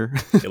much better.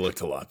 It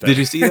looked a lot better. Did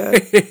you see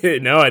that?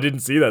 No, I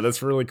didn't see that.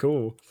 That's really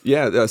cool.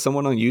 Yeah,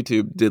 someone on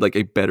YouTube did like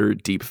a better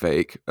deep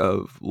fake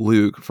of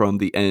Luke from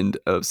the end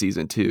of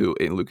season 2,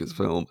 and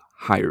Lucasfilm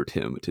hired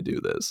him to do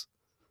this.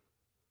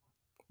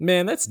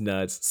 Man, that's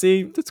nuts.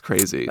 See, That's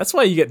crazy. that's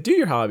why you do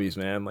your hobbies,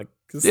 man. Like,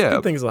 'cause Yeah.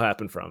 good things will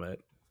happen from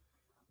it.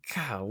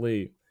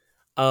 Golly.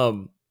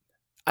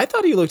 I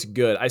thought he looked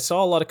good. I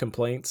saw a lot of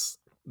complaints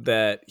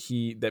that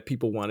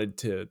people wanted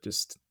to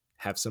just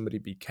have somebody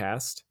be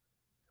cast,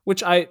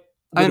 which I would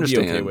be okay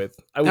understand. with.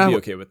 I would be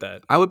okay with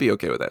that. I would be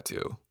okay with that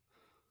too.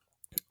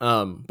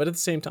 But at the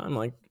same time,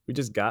 like, we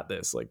just got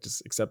this. Like,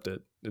 just accept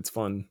it. It's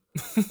fun.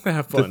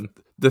 Have fun.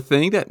 The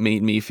thing that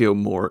made me feel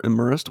more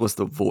immersed was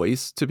the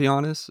voice, to be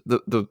honest.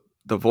 The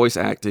voice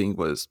acting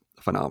was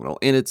phenomenal.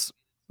 And it's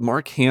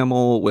Mark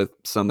Hamill with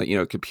some,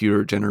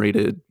 computer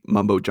generated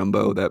mumbo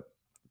jumbo that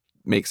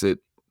makes it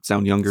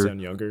sound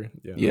younger.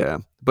 Yeah. Yeah.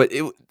 But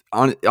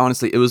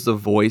honestly, it was the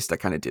voice that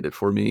kind of did it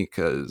for me,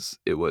 because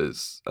I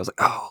was like,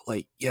 oh,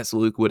 like, yes,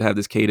 Luke would have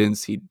this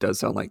cadence. He does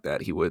sound like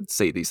that. He would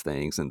say these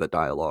things, and the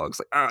dialogues,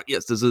 like,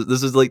 yes, this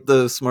is like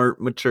the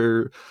smart,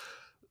 mature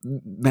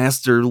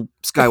Master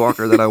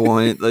Skywalker that I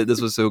want. Like,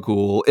 this was so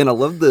cool. And I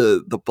love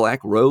the black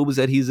robes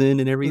that he's in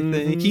and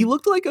everything. He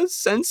looked like a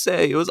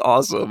sensei. It was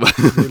awesome.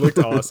 He looked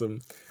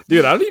awesome.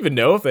 Dude, I don't even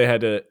know if they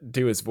had to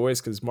do his voice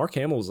because Mark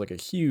Hamill is like a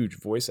huge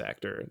voice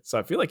actor. So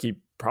I feel like he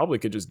probably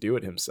could just do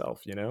it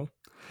himself, you know?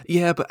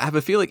 Yeah, but I have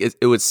a feel like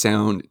it would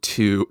sound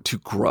too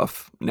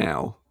gruff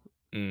now.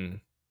 Mm.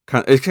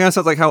 It kind of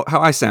sounds like how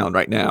I sound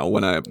right now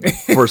when I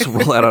first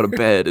roll out of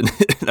bed,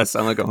 and I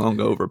sound like a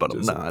hungover, but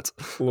Just I'm not.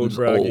 A little I'm just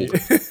groggy.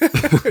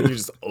 old. You're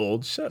just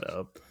old. Shut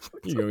up.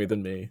 You're younger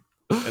than me.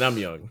 And I'm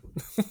young.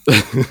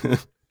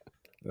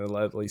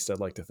 At least I'd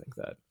like to think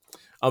that.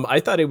 I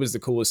thought it was the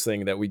coolest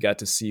thing that we got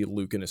to see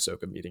Luke and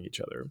Ahsoka meeting each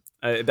other.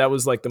 That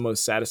was like the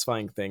most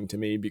satisfying thing to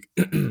me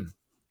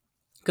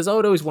because I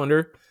would always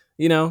wonder,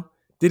 you know,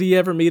 did he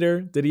ever meet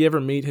her? Did he ever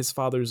meet his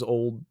father's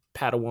old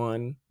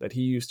Padawan that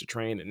he used to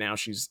train, and now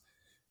she's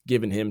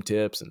giving him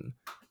tips, and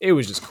it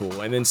was just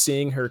cool. And then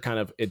seeing her kind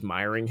of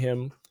admiring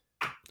him,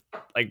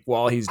 like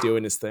while he's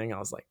doing his thing, I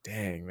was like,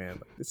 dang man,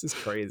 like, this is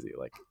crazy.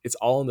 Like it's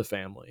all in the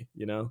family,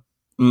 you know?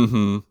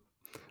 Mm-hmm.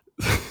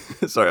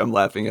 Sorry, I'm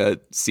laughing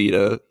at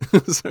Sita.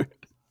 Sorry.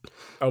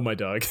 Oh, my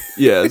dog.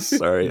 Yes,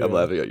 sorry, Yeah. I'm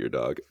laughing at your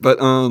dog. But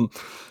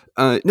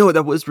no,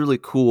 that was really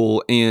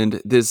cool.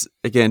 And this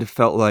again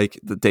felt like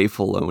the Dave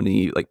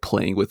Filoni like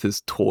playing with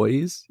his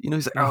toys. You know,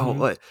 he's like, oh,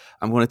 what?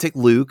 I'm going to take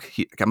Luke.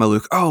 I got my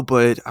Luke. Oh,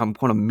 but I'm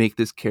going to make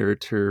this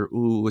character.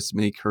 Ooh, let's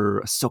make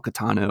her Ahsoka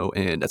Tano,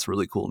 and that's a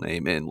really cool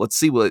name. And let's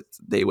see what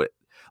they would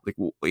like.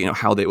 You know,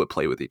 how they would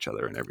play with each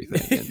other and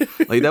everything.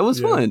 And like that was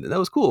fun. That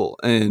was cool.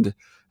 And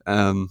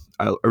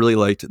I really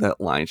liked that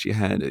line she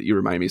had. You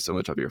remind me so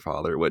much of your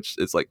father, which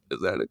is like,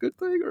 is that a good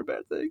thing or a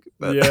bad thing?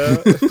 But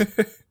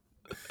Yeah.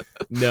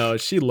 No,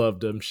 she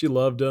loved him. She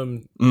loved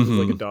him. He was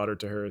like a daughter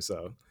to her,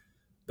 so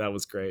that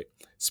was great.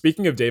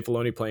 Speaking of Dave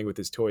Filoni playing with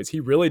his toys, he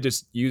really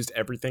just used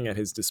everything at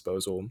his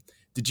disposal.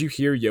 Did you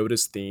hear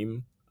Yoda's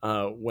theme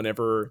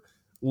whenever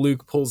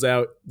Luke pulls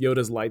out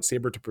Yoda's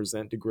lightsaber to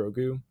present to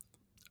Grogu?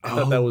 I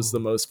thought that was the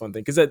most fun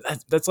thing because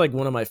that's like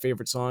one of my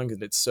favorite songs,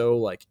 and it's so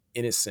like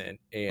innocent,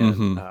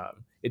 and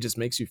it just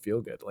makes you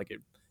feel good. Like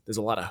there's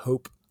a lot of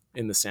hope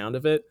in the sound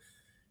of it,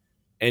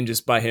 and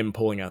just by him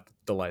pulling out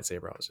the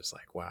lightsaber, I was just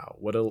like, wow,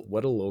 what a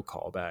little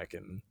callback,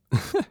 and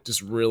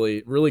just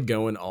really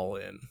going all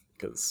in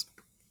because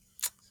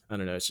I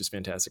don't know, it's just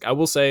fantastic. I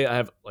will say I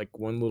have like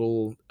one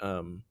little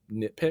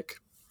nitpick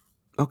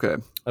Okay.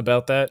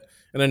 about that,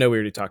 and I know we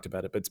already talked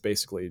about it, but it's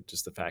basically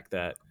just the fact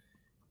that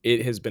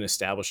it has been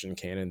established in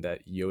canon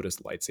that Yoda's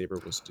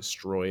lightsaber was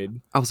destroyed.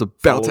 I was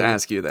about to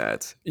ask you that.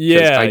 'Cause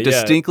Yeah, I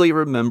distinctly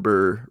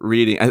remember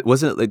reading.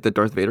 Wasn't it like the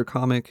Darth Vader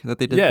comic that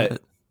they did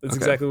that? That's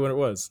exactly what it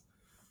was.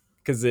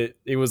 Because it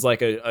was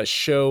like a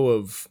show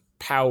of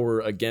power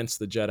against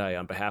the Jedi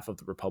on behalf of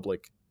the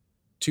Republic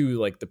to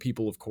like the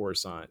people of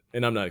Coruscant.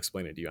 And I'm not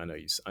explaining it to you. I know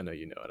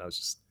you know it. I was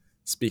just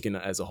speaking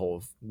as a whole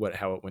of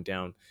how it went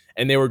down.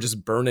 And they were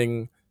just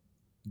burning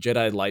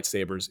Jedi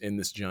lightsabers in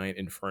this giant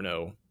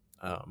inferno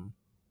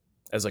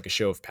as like a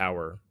show of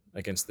power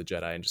against the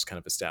Jedi, and just kind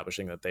of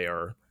establishing that they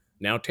are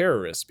now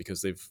terrorists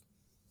because they've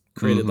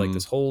created like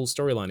this whole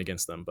storyline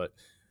against them. But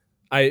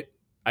I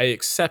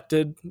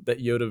accepted that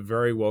Yoda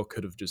very well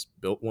could have just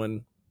built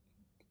one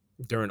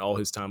during all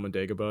his time on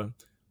Dagobah,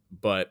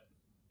 but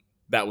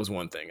that was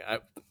one thing.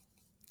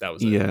 That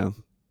was it.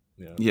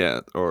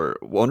 Yeah. Or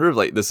wonder if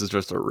like this is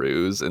just a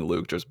ruse and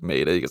Luke just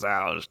made it. He goes,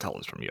 I'll just tell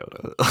us from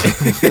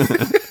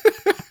Yoda.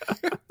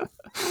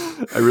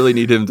 I really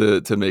need him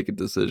to make a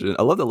decision.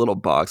 I love the little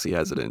box he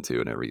has it into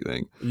and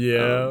everything.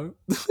 Yeah.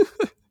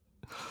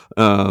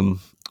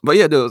 But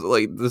yeah, no,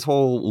 like this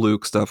whole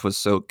Luke stuff was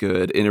so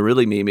good, and it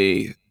really made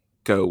me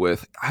go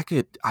with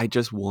I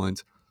just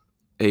want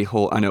a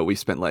whole. I know we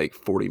spent like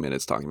 40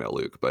 minutes talking about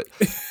Luke, but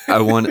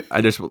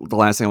the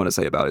last thing I want to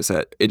say about it is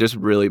that it just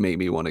really made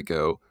me want to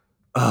go,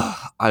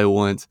 I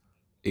want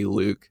a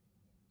Luke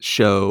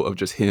show of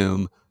just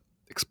him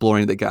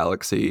exploring the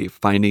galaxy,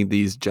 finding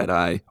these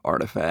Jedi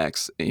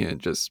artifacts, and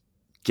just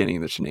getting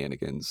the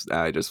shenanigans.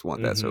 I just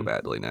want that so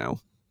badly now.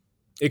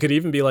 It could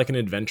even be like an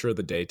adventure of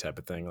the day type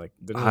of thing. Like,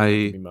 didn't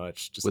really have to be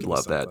much. Just would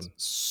love that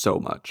so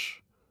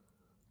much.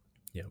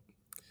 Yep.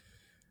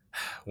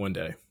 One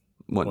day.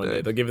 One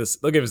day. They'll give us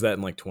that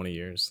in like 20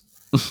 years.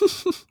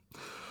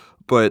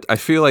 But I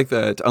feel like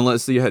that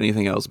unless you had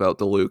anything else about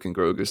the Luke and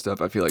Grogu stuff,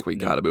 I feel like we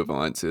got to move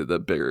on to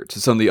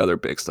some of the other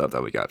big stuff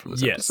that we got from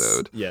this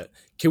episode. Yeah.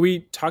 Can we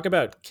talk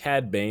about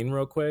Cad Bane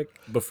real quick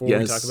before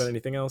we talk about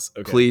anything else?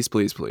 Okay.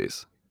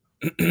 Please.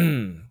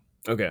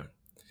 Okay.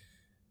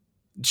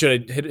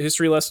 Should I hit a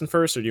history lesson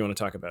first, or do you want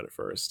to talk about it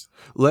first?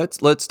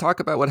 Let's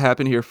talk about what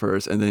happened here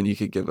first, and then you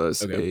could give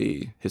us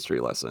a history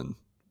lesson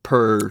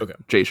per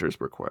Jasher's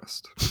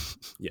request.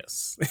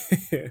 Yes.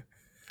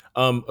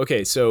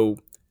 Okay, so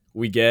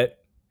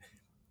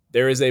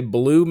there is a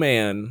blue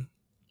man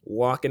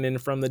walking in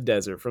from the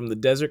desert. From the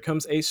desert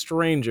comes a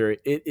stranger.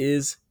 It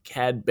is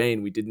Cad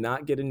Bane. We did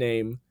not get a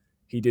name.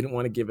 He didn't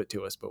want to give it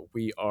to us, but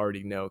we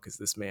already know because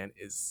this man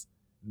is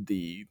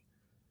the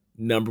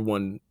number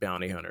one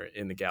bounty hunter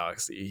in the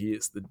galaxy. He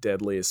is the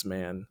deadliest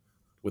man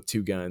with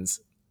two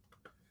guns.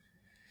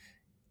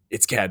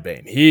 It's Cad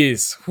Bane.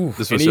 He's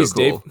This was so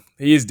cool.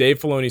 He is Dave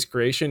Filoni's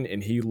creation,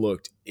 and he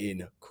looked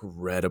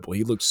incredible.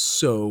 He looked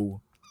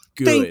so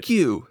good. Thank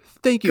you.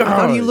 God. I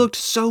thought he looked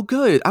so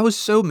good. I was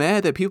so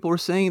mad that people were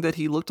saying that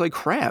he looked like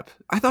crap.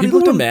 I thought people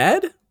he looked were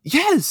mad.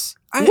 Yes.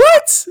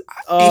 What?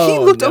 He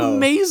looked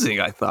amazing.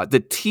 I thought the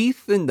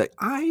teeth and the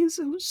eyes.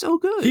 It was so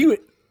good. He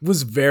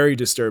was very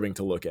disturbing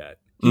to look at.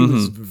 He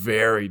was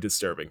very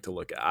disturbing to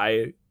look at.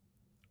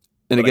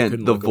 And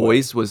again, the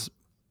voice was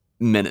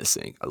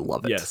menacing. I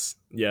love it. Yes,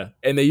 yeah,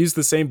 and they used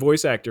the same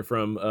voice actor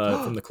from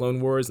the Clone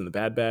Wars and the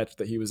Bad Batch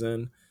that he was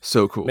in.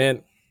 So cool,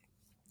 man.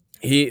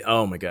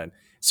 Oh my god.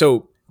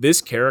 So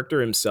this character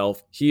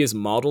himself, he is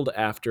modeled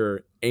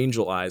after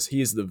Angel Eyes.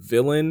 He is the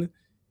villain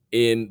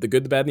in The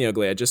Good, the Bad, and the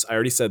Ugly. I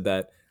already said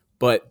that,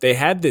 but they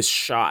had this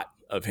shot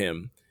of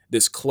him,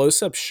 this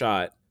close-up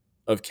shot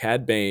of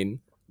Cad Bane,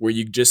 where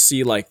you just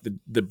see like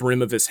the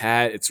brim of his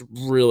hat. It's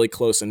really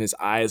close in his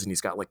eyes, and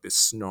he's got like this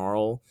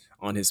snarl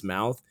on his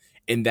mouth.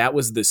 And that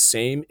was the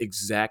same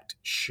exact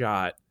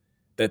shot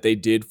that they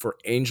did for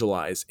Angel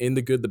Eyes in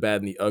The Good, the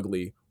Bad, and the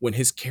Ugly when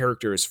his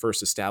character is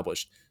first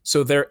established.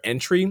 So their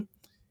entry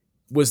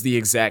was the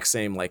exact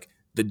same, like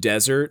the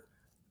desert,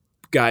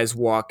 guys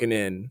walking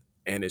in,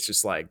 and it's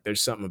just like,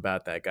 there's something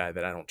about that guy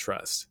that I don't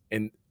trust.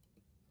 And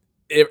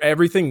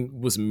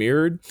everything was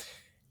mirrored.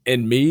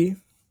 And me,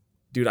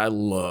 dude, I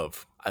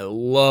love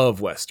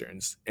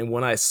Westerns. And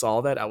when I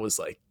saw that, I was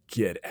like,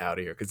 get out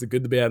of here. Because The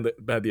Good, the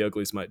Bad, the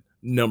Ugly is my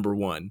number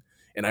one.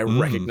 And I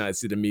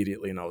recognized it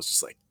immediately, and I was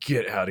just like,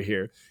 get out of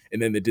here. And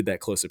then they did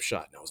that close-up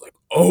shot, and I was like,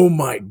 oh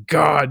my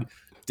God.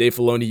 Dave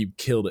Filoni, you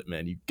killed it,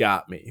 man. You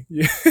got me.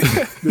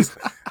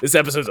 This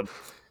episode's a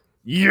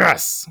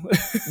yes.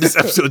 This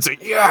episode's a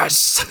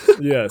yes.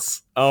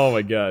 Yes. Oh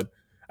my God.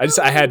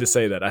 I had to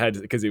say that. I had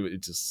to, because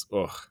it just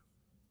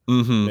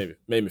made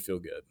me feel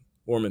good.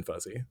 Warm and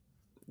fuzzy.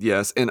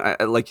 Yes, and I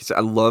like you said,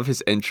 I love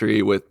his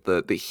entry with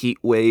the heat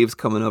waves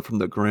coming up from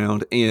the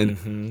ground,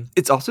 and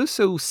it's also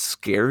so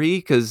scary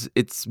because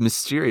it's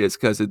mysterious.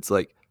 Because it's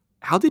like,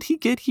 how did he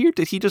get here?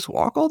 Did he just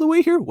walk all the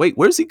way here? Wait,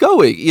 where's he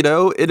going? You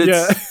know, and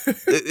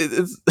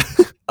it's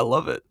I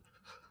love it.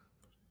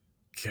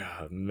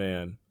 God,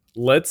 man,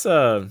 let's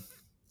God,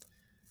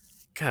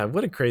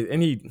 what a crazy!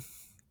 And he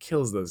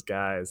kills those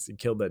guys. He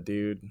killed that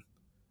dude.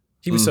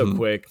 He was so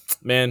quick,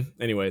 man.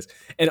 Anyways,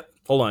 and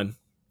hold on.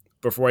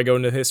 Before I go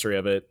into the history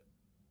of it,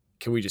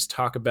 can we just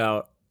talk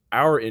about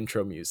our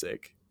intro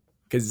music?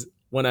 Because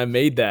when I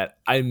made that,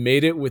 I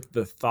made it with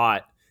the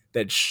thought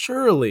that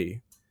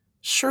surely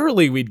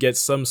we'd get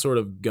some sort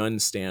of gun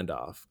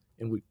standoff.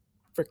 And we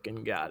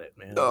freaking got it,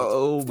 man.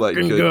 Oh my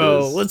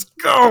goodness. Let's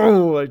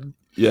go.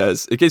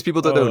 Yes. In case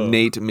people don't know,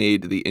 Nate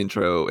made the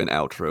intro and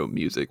outro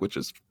music, which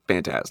is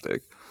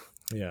fantastic.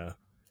 Yeah.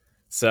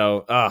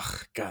 So,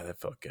 God,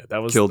 that felt good. That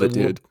was killed it,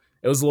 dude.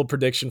 It was a little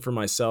prediction for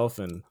myself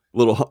and a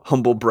little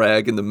humble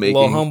brag in the making. A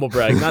little humble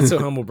brag. Not so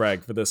humble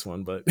brag for this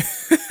one, but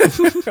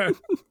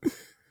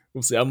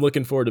we'll see. I'm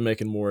looking forward to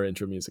making more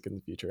intro music in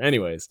the future.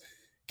 Anyways,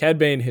 Cad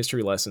Bane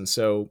history lesson.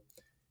 So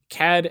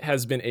Cad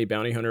has been a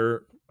bounty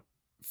hunter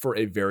for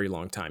a very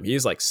long time. He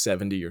is like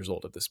 70 years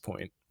old at this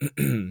point.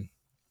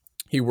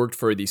 He worked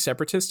for the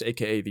Separatists,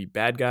 aka the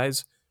bad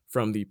guys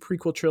from the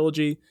prequel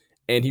trilogy,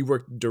 and he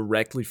worked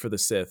directly for the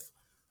Sith,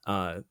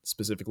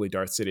 specifically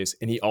Darth Sidious,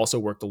 and he also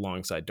worked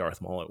alongside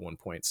Darth Maul at one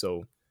point.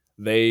 So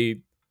he's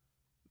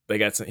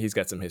got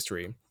some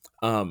history.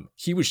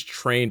 He was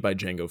trained by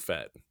Jango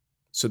Fett.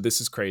 So this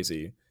is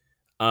crazy.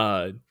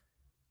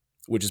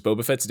 Which is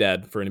Boba Fett's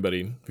dad, for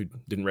anybody who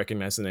didn't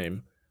recognize the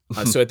name.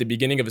 So at the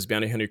beginning of his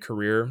bounty hunter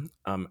career,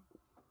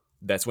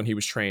 that's when he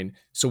was trained.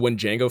 So when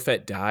Jango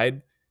Fett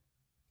died,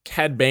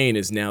 Cad Bane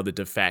is now the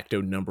de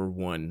facto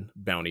 #1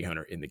 bounty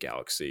hunter in the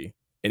galaxy.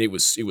 And it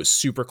was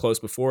super close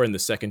before, and the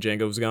second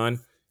Jango was gone,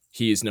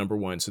 he is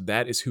 #1. So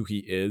that is who he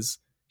is.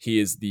 He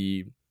is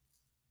the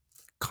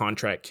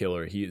contract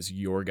killer. He is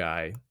your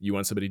guy. You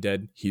want somebody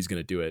dead? He's going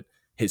to do it.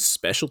 His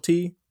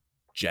specialty,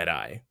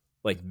 Jedi.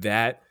 Like,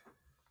 that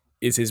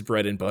is his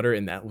bread and butter,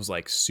 and that was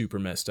like super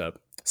messed up.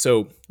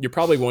 So you're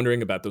probably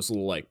wondering about those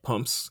little like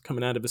pumps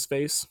coming out of his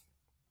face.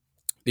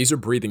 These are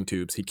breathing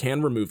tubes. He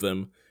can remove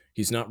them.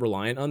 He's not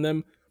reliant on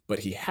them, but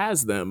he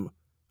has them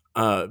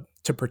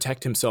to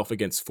protect himself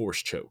against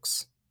force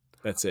chokes.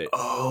 That's it.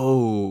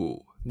 Oh,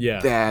 yeah,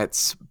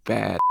 that's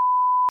bad.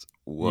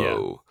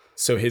 Whoa. Yeah.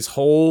 So his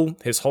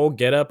whole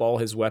getup, all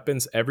his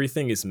weapons,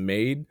 everything is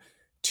made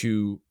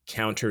to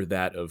counter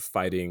that of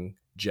fighting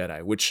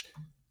Jedi, which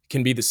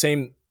can be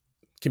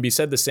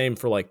said the same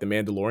for like the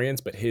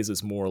Mandalorians, but his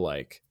is more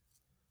like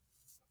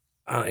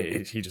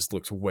he just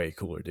looks way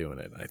cooler doing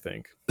it, I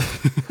think.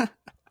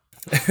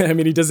 I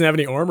mean, he doesn't have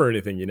any armor or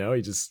anything, you know.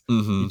 He just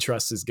he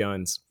trusts his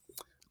guns.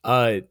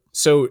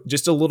 So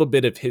just a little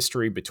bit of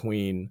history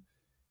between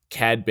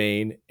Cad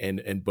Bane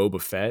and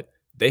Boba Fett.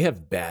 They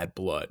have bad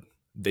blood.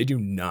 They do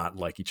not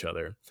like each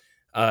other.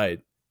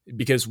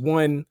 Because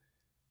one,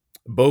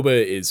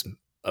 Boba is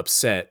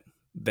upset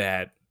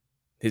that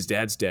his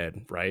dad's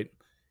dead, right?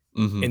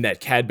 And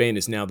that Cad Bane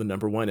is now the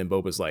 #1, and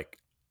Boba's like,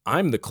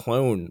 I'm the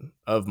clone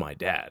of my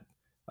dad.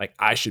 Like,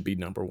 I should be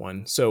number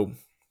one. So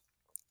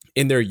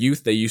in their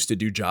youth, they used to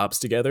do jobs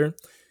together.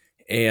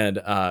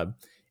 And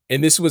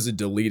this was a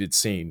deleted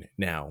scene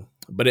now.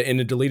 But in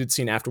a deleted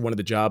scene after one of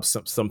the jobs,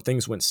 some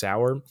things went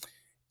sour.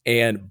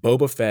 And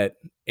Boba Fett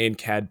and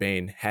Cad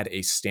Bane had a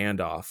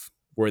standoff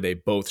where they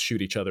both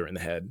shoot each other in the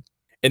head.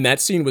 And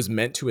that scene was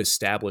meant to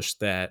establish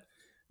that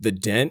the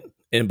dent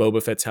in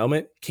Boba Fett's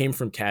helmet came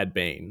from Cad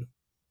Bane.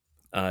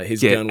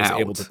 His Get gun was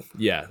able out. to,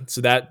 yeah.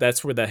 So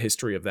that's where that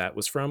history of that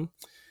was from.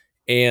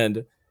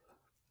 And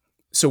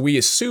so we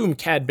assume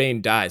Cad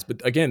Bane dies,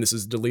 but again, this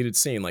is a deleted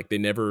scene. Like, they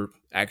never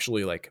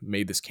actually like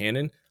made this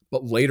canon.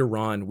 But later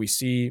on, we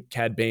see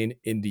Cad Bane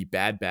in the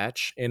Bad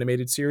Batch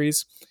animated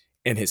series,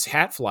 and his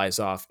hat flies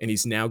off, and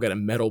he's now got a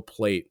metal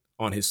plate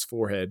on his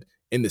forehead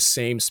in the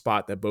same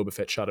spot that Boba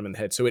Fett shot him in the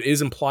head. So it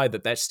is implied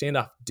that that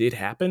standoff did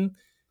happen,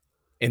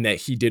 and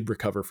that he did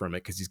recover from it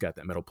because he's got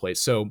that metal plate.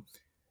 So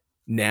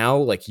now,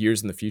 like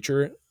years in the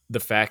future, the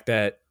fact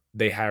that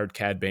they hired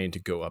Cad Bane to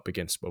go up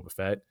against Boba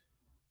Fett,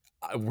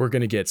 we're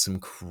going to get some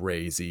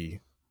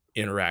crazy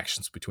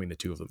interactions between the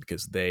two of them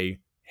because they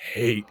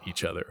hate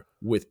each other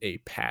with a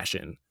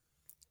passion.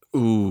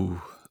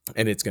 Ooh.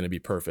 And it's going to be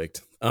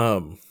perfect.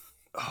 Oh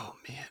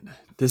man,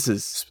 this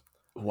is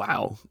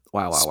wow.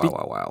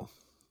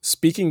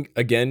 Speaking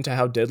again to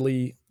how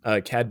deadly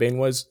Cad Bane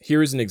was,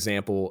 here is an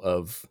example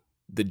of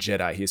the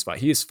Jedi he has fought.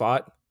 He has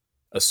fought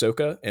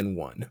Ahsoka and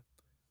won.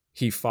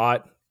 He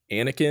fought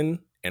Anakin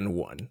and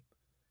won.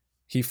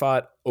 He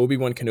fought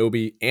Obi-Wan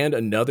Kenobi and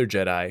another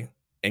Jedi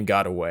and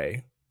got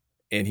away.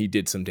 And he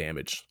did some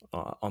damage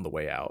on the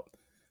way out.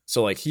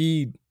 So like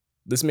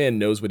this man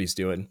knows what he's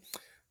doing.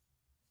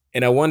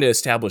 And I wanted to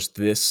establish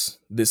this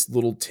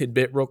little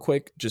tidbit real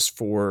quick, just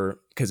for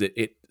because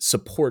it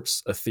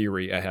supports a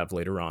theory I have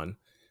later on.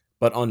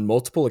 But on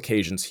multiple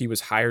occasions, he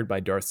was hired by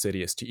Darth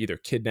Sidious to either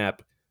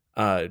kidnap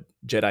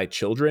Jedi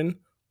children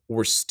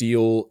or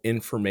steal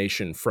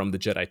information from the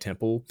Jedi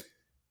Temple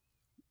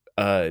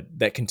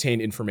that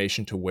contained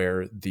information to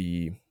where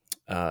the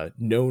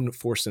known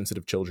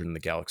Force-sensitive children in the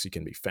galaxy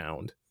can be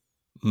found.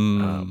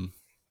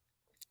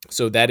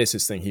 So that is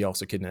his thing. He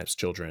also kidnaps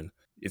children.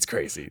 It's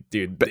crazy,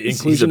 dude. The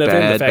inclusion of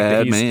him, the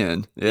fact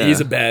that he's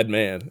a bad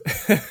man.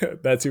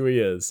 That's who he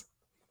is.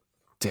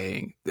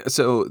 Dang.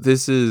 So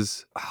this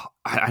is,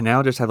 I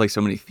now just have like so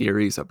many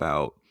theories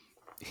about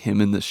him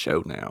in the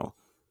show now.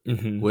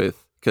 Mm-hmm.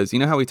 Because you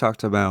know how we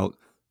talked about,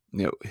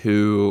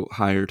 who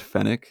hired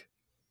Fennec?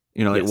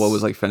 Like what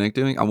was like Fennec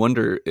doing? I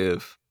wonder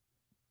if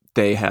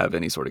they have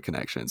any sort of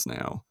connections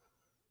now.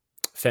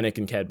 Fennec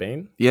and Cad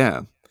Bane?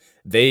 Yeah.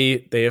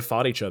 They have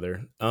fought each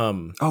other.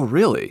 Oh,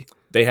 really?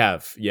 They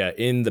have, yeah,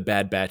 in the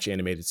Bad Batch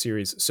animated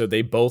series. So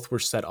they both were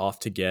set off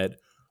to get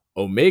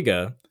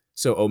Omega.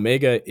 So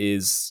Omega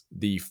is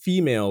the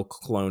female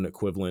clone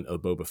equivalent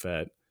of Boba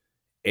Fett.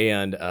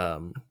 And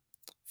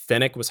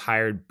Fennec was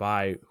hired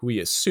by who we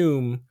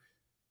assume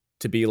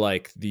to be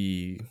like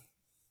the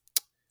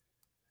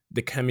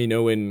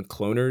Kaminoan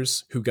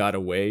cloners who got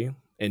away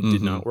and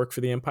did not work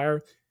for the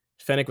Empire.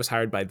 Fennec was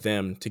hired by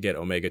them to get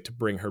Omega to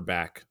bring her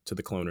back to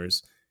the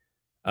cloners.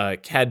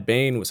 Cad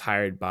Bane was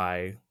hired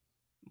by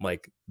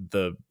like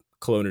the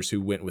cloners who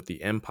went with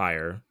the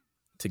Empire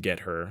to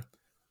get her.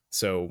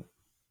 So,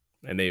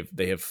 and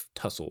they have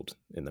tussled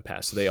in the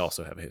past. So they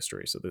also have a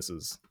history. So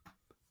there's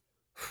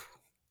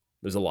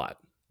a lot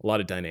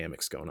of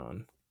dynamics going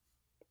on.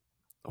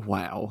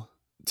 Wow,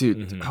 dude.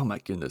 Mm-hmm. Oh my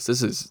goodness.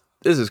 This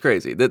is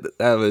crazy. That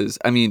was,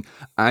 I mean,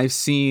 I've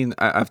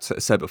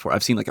said before,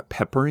 I've seen like a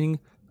peppering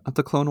of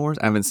the Clone Wars.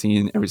 I haven't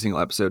seen every single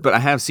episode, but I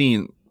have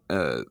seen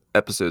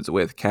episodes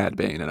with Cad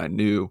Bane, and I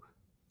knew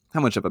how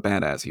much of a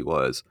badass he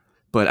was,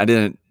 but I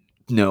didn't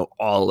know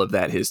all of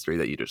that history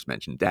that you just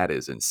mentioned. That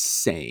is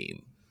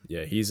insane.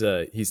 Yeah, he's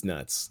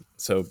nuts.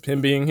 So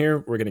him being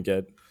here, we're gonna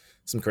get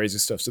some crazy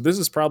stuff. So this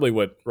is probably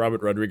what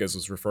Robert Rodriguez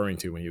was referring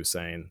to when he was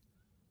saying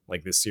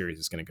like this series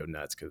is gonna go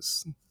nuts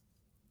because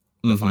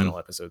the final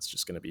episode's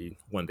just gonna be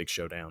one big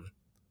showdown.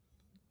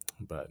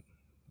 But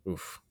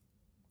oof.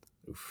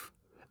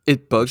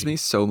 It bugs me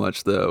so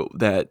much though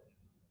that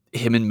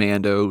him and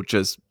Mando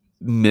just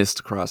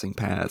missed crossing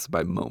paths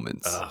by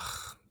moments. Yeah.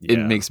 It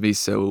makes me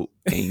so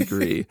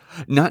angry.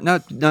 not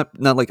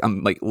like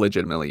I'm like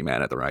legitimately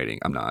mad at the writing.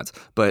 I'm not,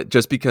 but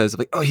just because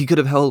like, oh, he could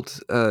have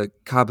helped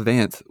Cobb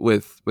Vanth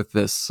with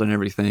this and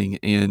everything,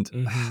 and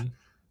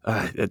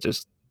it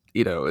just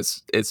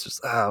it's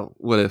just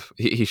what if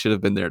he should have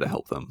been there to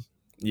help them?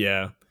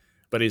 Yeah,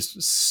 but his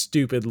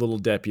stupid little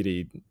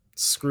deputy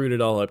screwed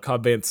it all up.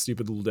 Cobb Vanth's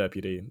stupid little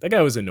deputy. That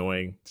guy was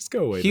annoying. Just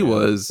go away. He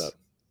was.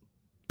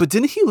 But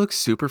didn't he look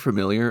super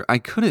familiar? I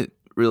couldn't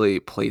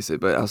really place it,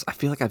 but I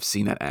feel like I've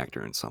seen that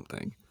actor in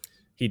something.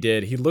 He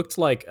did. He looked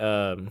like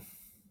I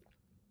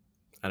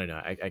don't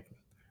know.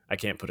 I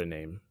can't put a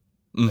name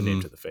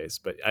to the face,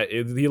 but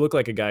he looked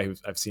like a guy who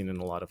I've seen in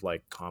a lot of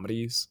like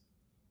comedies,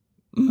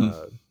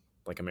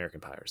 like American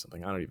Pie or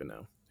something. I don't even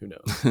know. Who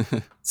knows?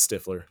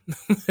 Stifler.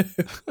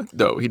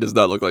 No, he does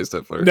not look like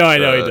Stifler. No, I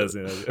know he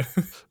doesn't.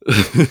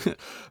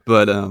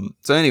 But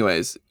so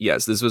anyways,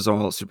 yes, this was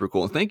all super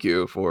cool. And thank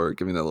you for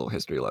giving that little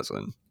history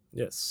lesson.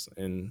 Yes,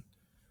 and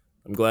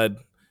I'm glad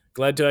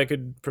I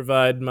could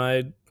provide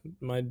my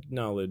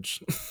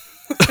knowledge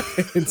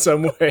in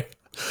some way.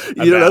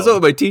 That's About.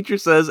 what my teacher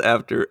says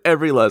after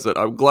every lesson.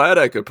 I'm glad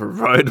I could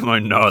provide my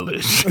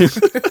knowledge.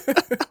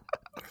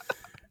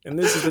 And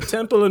this is the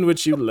temple in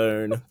which you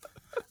learn.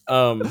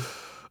 Oh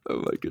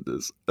my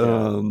goodness.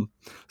 Yeah.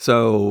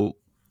 So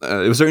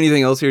was there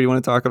anything else here you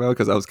want to talk about?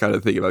 Because I was kind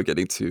of thinking about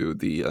getting to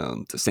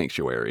the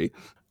sanctuary.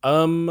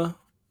 I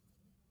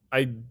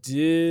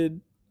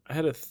did. I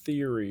had a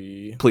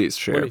theory. Please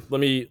share.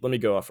 Let me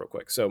go off real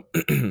quick. So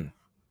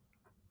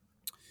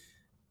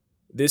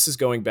this is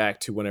going back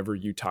to whenever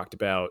you talked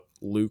about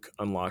Luke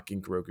unlocking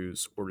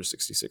Grogu's Order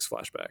 66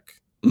 flashback.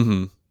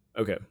 Mm-hmm.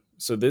 Okay,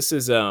 so this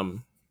is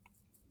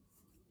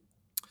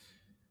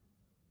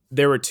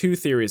there were two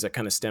theories that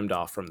kind of stemmed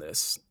off from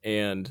this,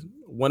 and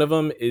one of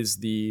them is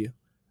the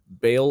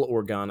Bail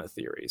Organa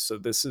theory. So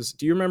this is,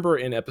 do you remember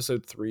in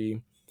episode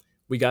 3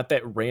 we got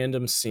that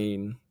random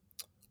scene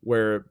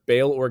where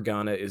Bail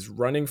Organa is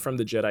running from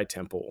the Jedi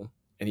Temple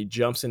and he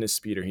jumps in his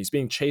speeder. He's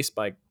being chased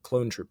by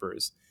clone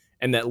troopers,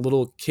 and that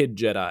little kid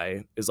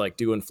Jedi is like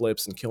doing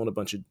flips and killing a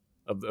bunch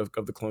of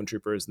the clone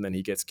troopers, and then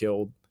he gets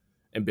killed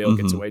and Bail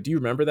gets away. Do you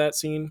remember that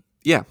scene?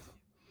 Yeah.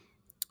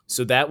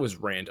 So that was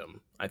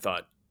random. I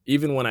thought,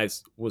 even when I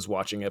was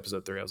watching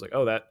episode 3, I was like,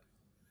 oh,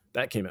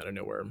 that came out of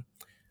nowhere.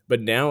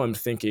 But now I'm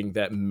thinking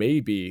that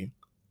maybe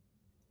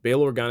Bail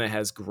Organa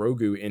has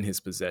Grogu in his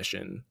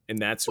possession, and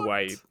that's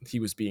why he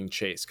was being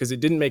chased. Because it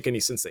didn't make any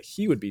sense that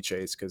he would be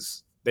chased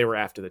because they were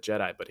after the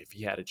Jedi. But if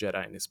he had a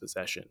Jedi in his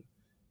possession,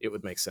 it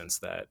would make sense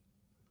that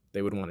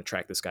they would want to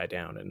track this guy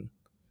down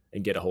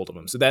and get a hold of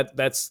him. So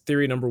that's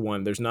theory number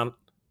 1. There's not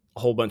a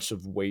whole bunch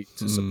of weight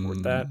to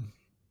support that.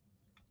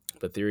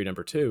 But theory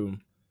number 2,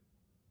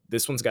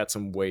 this one's got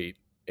some weight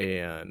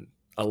and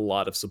a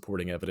lot of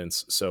supporting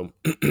evidence. So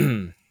let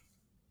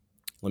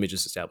me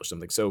just establish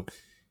something. So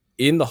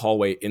in the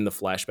hallway, in the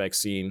flashback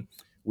scene,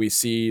 we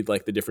see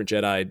like the different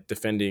Jedi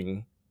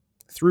defending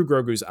through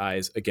Grogu's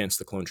eyes against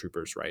the clone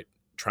troopers, right?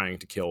 Trying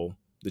to kill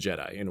the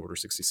Jedi in Order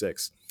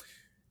 66.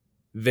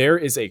 There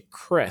is a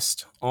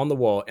crest on the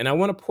wall. And I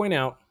want to point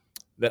out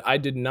that I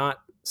did not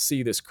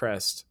see this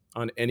crest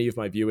on any of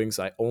my viewings.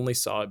 I only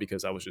saw it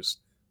because I was just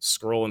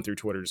scrolling through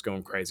Twitter, just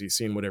going crazy,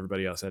 seeing what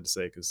everybody else had to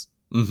say, because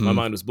my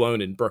mind was blown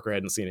and Brooker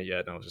hadn't seen it yet.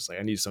 And I was just like,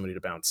 I need somebody to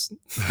bounce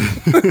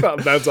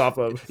off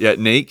of. Yeah,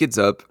 Nate gets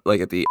up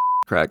like at the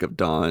crack of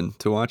dawn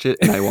to watch it,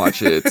 and I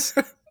watch it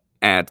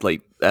at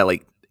like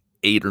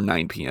 8 or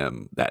 9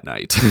 p.m. that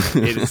night.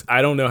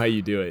 I don't know how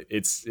you do it.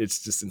 It's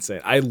just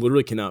insane. I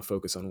literally cannot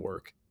focus on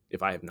work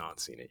if I have not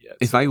seen it yet.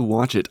 If I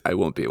watch it, I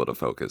won't be able to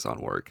focus on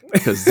work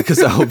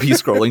because I'll be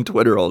scrolling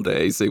Twitter all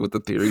day, seeing what the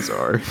theories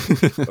are.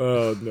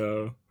 Oh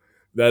no,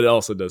 that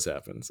also does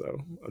happen. So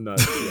I'm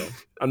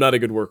not a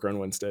good worker on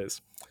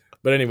Wednesdays.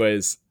 But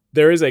anyways,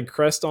 there is a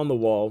crest on the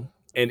wall,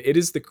 and it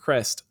is the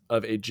crest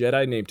of a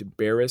Jedi named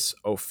Barriss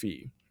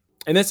Offee.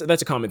 And that's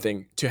a common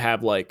thing to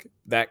have, like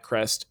that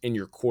crest in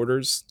your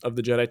quarters of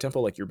the Jedi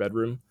Temple, like your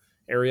bedroom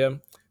area.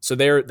 So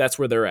that's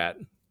where they're at.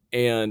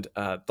 And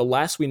the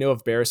last we know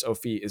of Barriss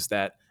Offee is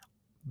that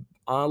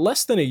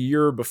less than a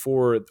year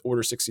before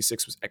Order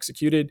 66 was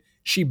executed,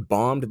 she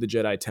bombed the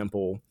Jedi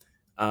Temple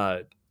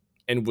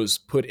and was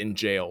put in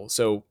jail.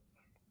 So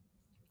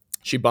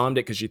she bombed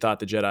it because she thought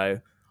the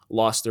Jedi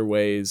lost their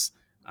ways,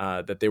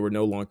 that they were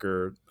no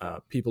longer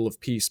people of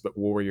peace, but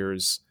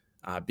warriors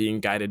being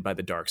guided by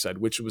the dark side,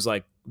 which was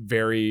like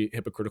very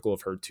hypocritical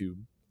of her to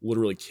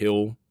literally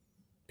kill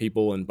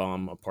people and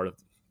bomb a part of.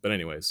 But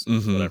anyways,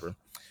 whatever.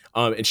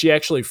 And she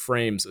actually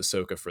frames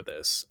Ahsoka for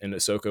this, and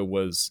Ahsoka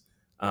was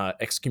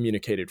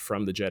excommunicated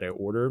from the Jedi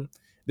Order.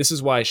 This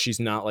is why she's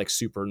not like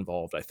super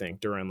involved, I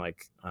think, during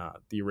like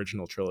the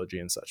original trilogy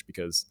and such,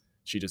 because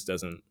she just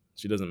doesn't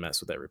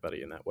mess with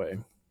everybody in that way,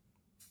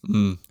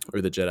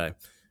 or the Jedi.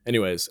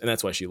 Anyways, and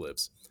that's why she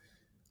lives.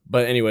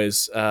 But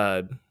anyways,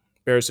 Barriss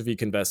Offee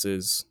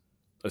confesses,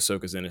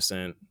 Ahsoka's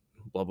innocent,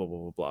 blah blah blah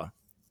blah blah.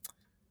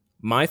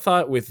 My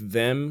thought with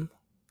them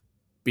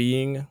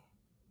being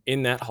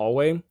in that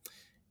hallway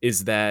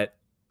is that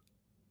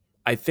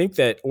I think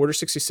that Order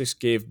 66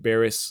 gave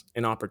Barriss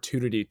an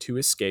opportunity to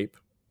escape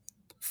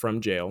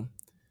from jail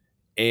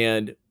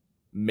and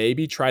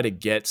maybe try to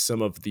get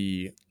some of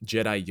the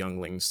Jedi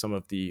younglings, some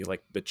of the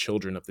like the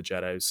children of the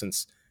Jedi,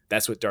 since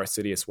that's what Darth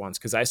Sidious wants,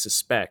 because I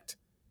suspect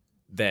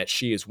that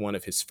she is one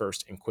of his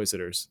first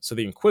Inquisitors. So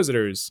the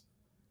Inquisitors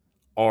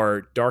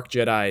are dark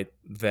Jedi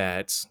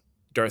that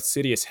Darth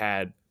Sidious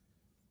had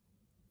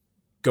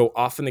go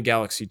off in the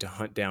galaxy to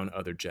hunt down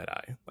other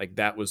Jedi. Like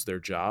that was their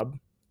job.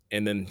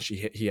 And then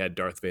he had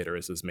Darth Vader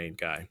as his main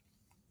guy.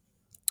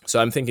 So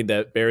I'm thinking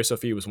that Barriss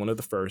Offee was one of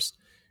the first,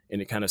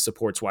 and it kind of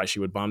supports why she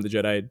would bomb the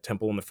Jedi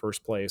Temple in the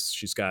first place.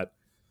 She's got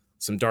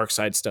some dark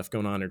side stuff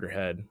going on in her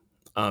head.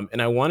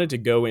 And I wanted to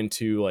go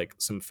into like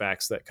some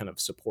facts that kind of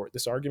support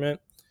this argument.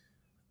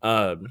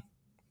 So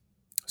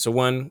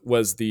one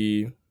was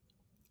the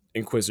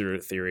Inquisitor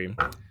theory.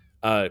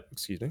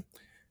 Excuse me.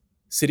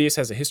 Sidious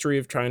has a history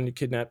of trying to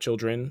kidnap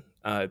children.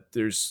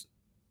 There's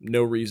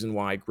no reason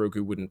why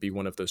Grogu wouldn't be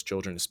one of those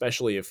children,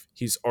 especially if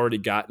he's already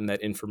gotten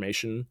that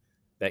information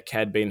that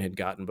Cad Bane had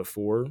gotten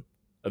before,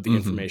 of the Mm-hmm.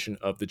 information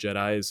of the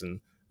Jedis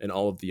and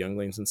all of the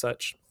younglings and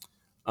such.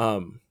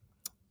 Um,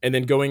 and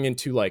then going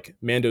into like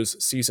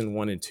Mando's season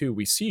 1 and 2,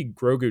 we see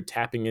Grogu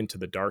tapping into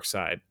the dark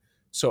side.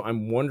 So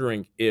I'm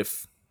wondering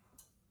if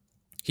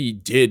he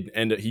did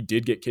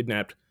get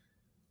kidnapped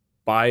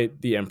by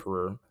the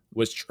Emperor,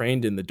 was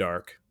trained in the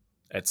dark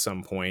at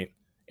some point,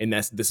 and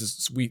this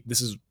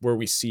is where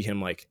we see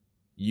him like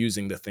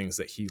using the things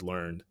that he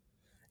learned.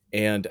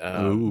 And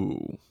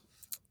Oh.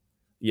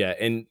 yeah,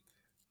 and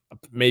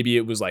maybe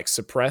it was like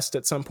suppressed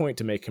at some point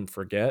to make him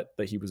forget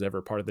that he was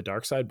ever part of the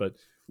dark side, but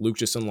Luke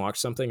just unlocked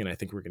something, and I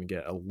think we're going to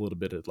get a little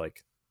bit of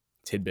like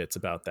tidbits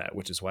about that,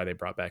 which is why they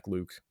brought back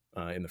Luke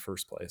in the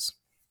first place.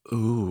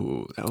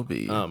 Ooh,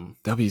 Um,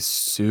 that'll be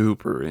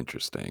super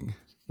interesting.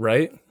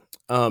 right?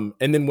 And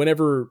then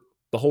whenever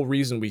the whole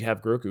reason we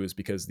have Grogu is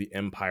because the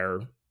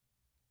Empire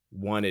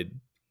wanted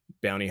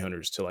bounty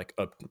hunters to like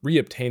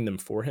reobtain them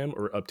for him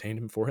or obtain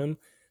him for him.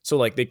 So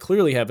like they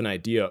clearly have an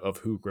idea of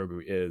who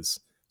Grogu is.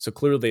 So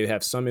clearly they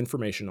have some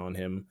information on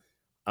him.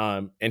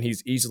 And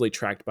he's easily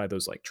tracked by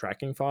those like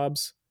tracking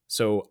fobs.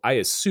 So I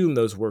assume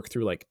those work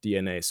through like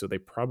DNA. So they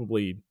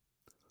probably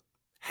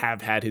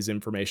have had his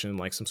information in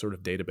like some sort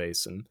of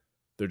database, and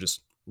they're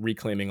just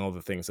reclaiming all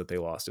the things that they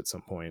lost at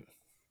some point.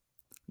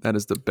 That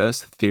is the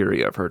best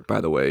theory I've heard,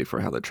 by the way,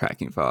 for how the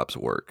tracking fobs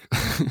work.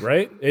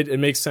 Right? It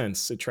makes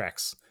sense. It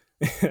tracks.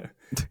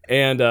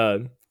 And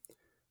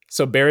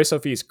so Barriss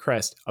Sophie's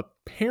crest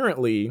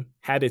apparently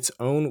had its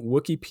own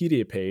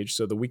Wikipedia page,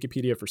 so the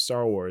Wikipedia for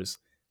Star Wars,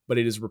 but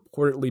it has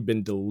reportedly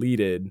been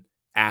deleted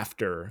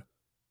after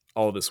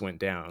all this went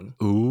down.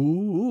 So,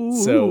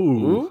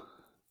 Ooh. ooh.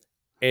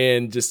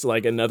 And just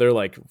like another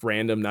like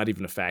random, not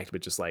even a fact,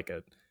 but just like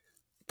a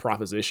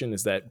proposition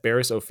is that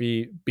Barriss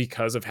Sophie,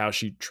 because of how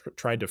she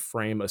tried to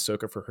frame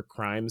Ahsoka for her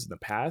crimes in the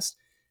past,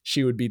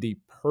 she would be the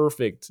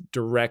perfect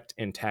direct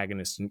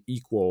antagonist and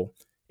equal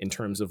in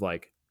terms of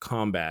like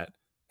combat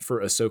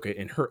for Ahsoka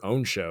in her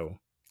own show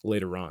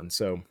later on.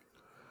 So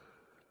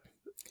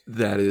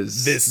That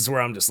is. this is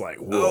where I'm just like,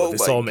 whoa, Oh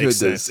this my all makes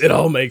goodness. sense. It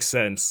all makes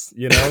sense,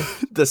 you know?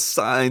 The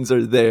signs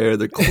are there,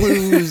 the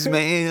clues,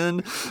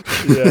 man.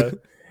 Yeah.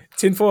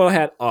 Tinfoil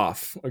hat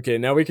off. Okay,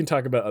 now we can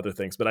talk about other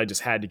things, but I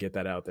just had to get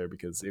that out there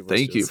because it was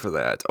Thank you just, for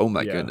that. Oh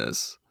my yeah,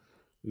 goodness.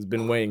 it's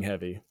been weighing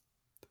heavy.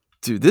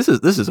 Dude, this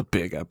is a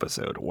big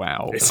episode.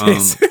 Wow. It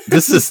is.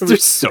 This is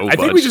there's so much. I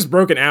think we just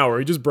broke an hour.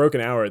 We just broke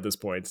an hour at this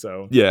point.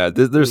 So Yeah,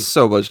 there's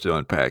so much to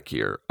unpack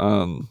here.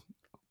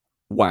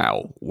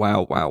 Wow.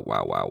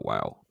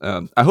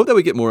 I hope that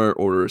we get more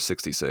Order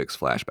 66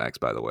 flashbacks,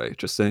 by the way.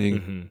 Just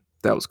saying,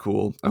 that was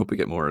cool. I hope we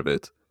get more of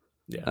it.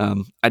 Yeah.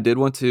 I did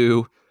want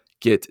to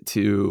get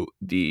to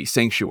the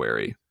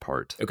sanctuary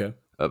part Okay.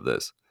 of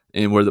this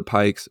and where the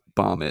Pikes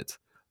bomb it.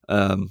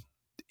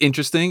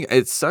 Interesting.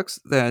 It sucks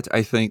that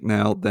I think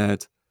now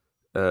that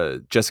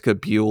Jessica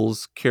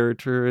Biel's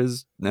character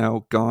is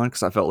now gone,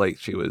 because I felt like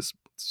she was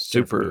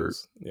super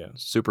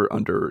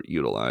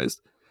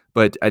underutilized.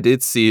 But I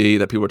did see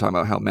that people were talking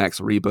about how Max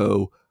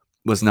Rebo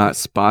was not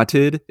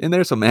spotted in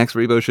there, so Max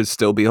Rebo should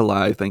still be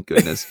alive, thank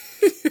goodness.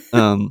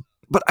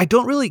 But I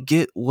don't really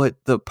get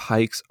what the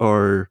Pikes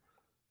are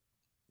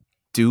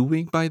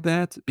doing by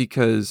that,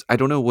 because I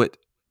don't know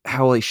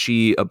how like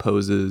she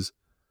opposes,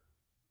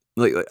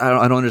 like I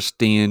don't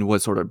understand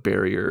what sort of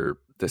barrier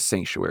the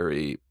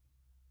sanctuary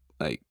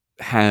like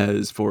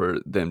has for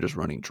them just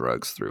running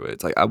drugs through it.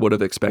 It's like I would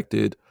have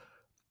expected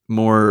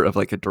more of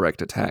like a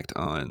direct attack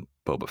on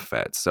Boba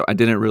Fett. So I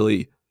didn't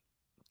really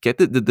get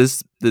that.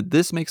 Did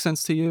this make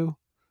sense to you?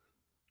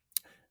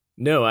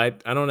 No, I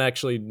don't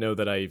actually know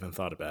that I even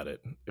thought about it,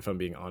 if I'm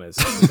being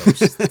honest.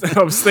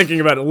 I was thinking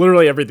about it,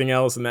 literally everything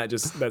else, and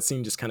that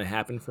scene just kind of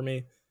happened for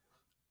me.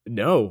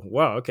 No,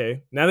 wow,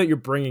 okay. Now that you're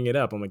bringing it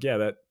up, I'm like, yeah,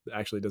 that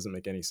actually doesn't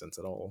make any sense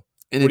at all.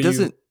 And what it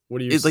doesn't. What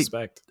do you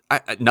suspect?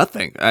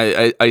 Nothing.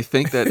 I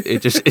think that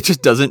it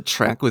just doesn't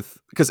track with,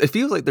 because it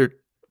feels like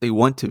they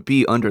want to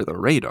be under the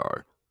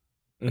radar,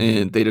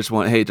 and they just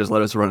want, hey, just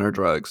let us run our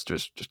drugs.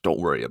 Just don't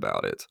worry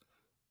about it.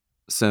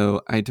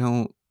 So I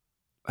don't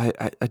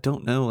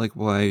know like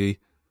why.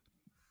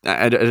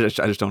 I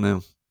just don't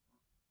know.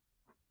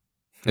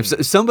 If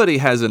somebody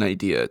has an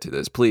idea to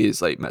this,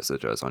 please like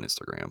message us on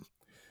Instagram.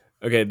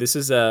 Okay, this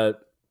is a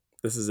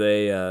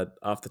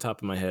off the top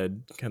of my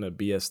head kind of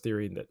BS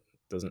theory that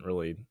doesn't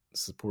really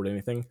support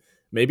anything.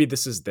 Maybe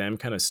this is them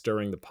kind of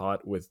stirring the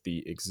pot with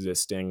the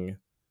existing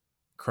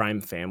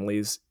crime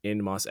families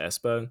in Mos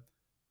Espa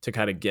to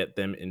kind of get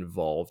them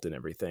involved in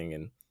everything.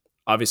 And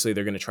obviously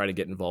they're going to try to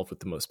get involved with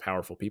the most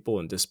powerful people.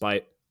 And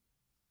despite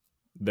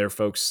their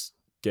folks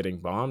getting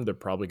bombed, they're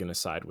probably going to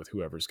side with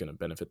whoever's going to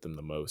benefit them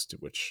the most,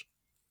 which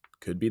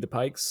could be the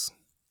Pikes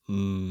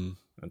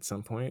at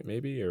some point,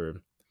 maybe,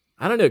 or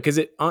I don't know. Because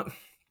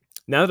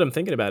now that I'm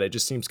thinking about it, it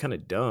just seems kind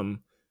of dumb.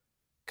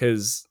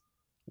 Because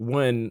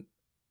when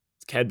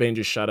Cad Bane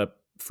just shot up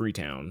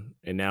Freetown,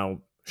 and now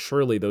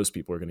surely those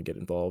people are going to get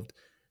involved.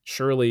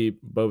 surely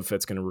Boba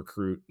Fett's going to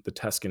recruit the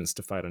Tuscans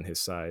to fight on his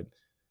side.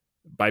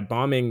 By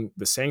bombing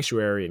the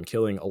sanctuary and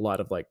killing a lot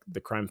of like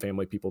the crime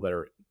family people that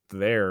are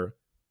there,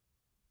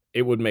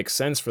 it would make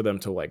sense for them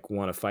to like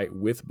want to fight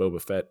with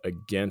Boba Fett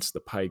against the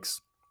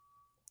Pikes.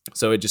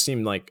 So it just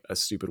seemed like a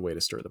stupid way to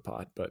stir the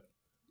pot, but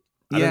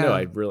I don't know.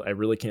 Yeah. I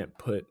really can't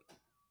put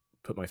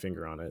my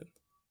finger on it.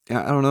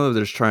 Yeah, I don't know if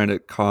they're just trying to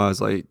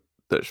cause like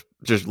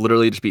just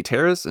literally just be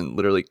terrorists and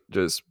literally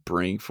just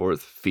bring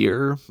forth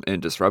fear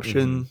and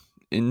disruption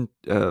in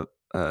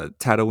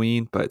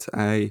Tatooine, but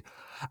I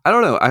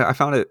don't know. I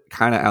found it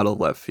kind of out of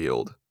left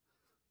field.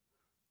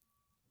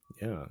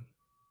 Yeah.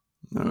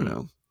 I don't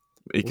know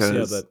We'll see how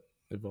because that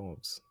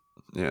evolves.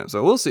 yeah.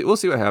 So we'll see. We'll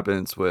see what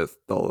happens with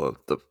all of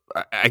the.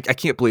 I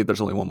can't believe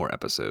there's only one more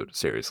episode.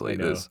 Seriously, I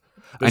know.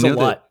 I know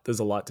that There's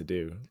a lot to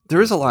do.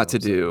 there is a lot to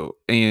do,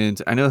 and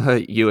I know how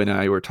you and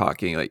I were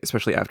talking, like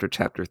especially after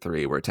chapter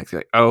 3, we're texting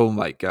like, "Oh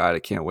my god, I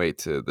can't wait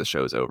till the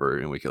show's over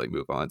and we can like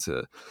move on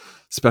to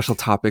special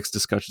topics,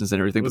 discussions, and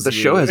everything." But the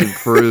show has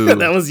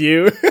improved. That was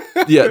you.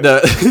 Yeah,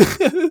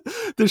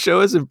 the show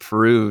has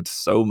improved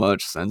so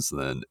much since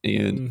then,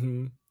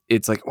 and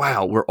it's like,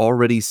 wow, we're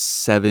already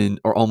 7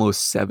 or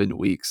almost 7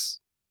 weeks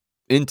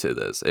into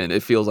this, and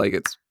it feels like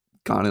it's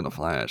gone in a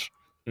flash.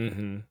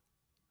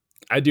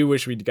 I do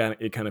wish we'd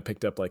got it kind of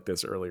picked up like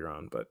this earlier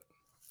on, but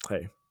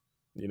hey,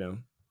 you know.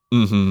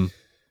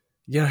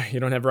 Yeah, you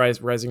don't have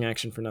rising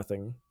action for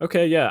nothing.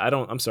 Okay, yeah,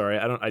 I'm sorry.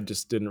 I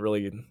just didn't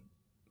really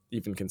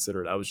even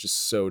consider it. I was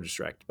just so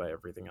distracted by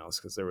everything else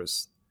because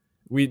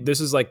this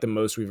is like the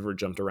most we've ever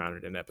jumped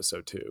around in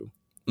episode 2.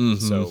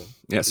 So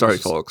yeah, sorry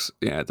folks.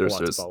 Yeah, there's a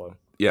lot to follow.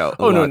 Yeah,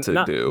 a lot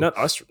to do. Not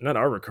us, not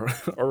our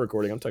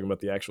recording. I'm talking about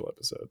the actual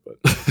episode,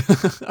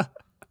 but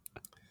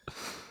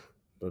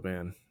but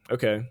man.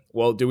 Okay.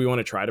 Well, do we want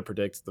to try to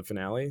predict the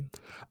finale?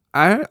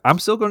 I'm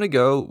still going to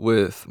go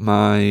with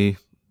my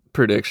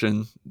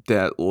prediction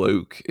that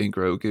Luke and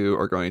Grogu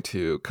are going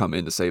to come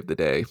in to save the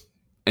day,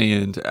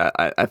 and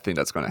I think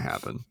that's going to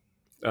happen.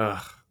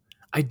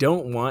 I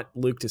don't want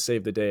Luke to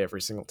save the day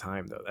every single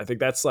time, though. I think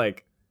that's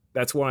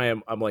why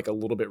I'm like a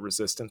little bit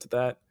resistant to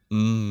that.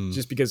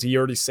 Just because he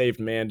already saved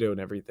Mando and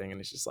everything,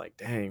 and it's just like,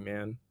 dang,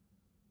 man.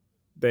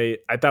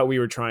 I thought we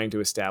were trying to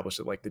establish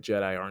that like the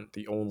Jedi aren't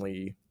the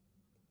only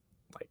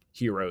like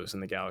heroes in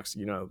the galaxy.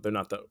 You know, they're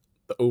not the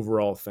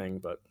overall thing,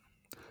 but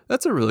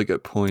that's a really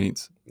good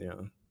point. Yeah.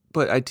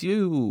 But I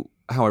do,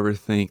 however,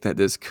 think that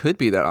this could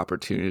be that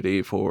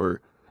opportunity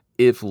for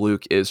if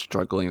Luke is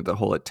struggling with the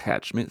whole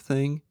attachment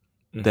thing,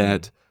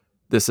 that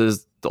this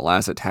is the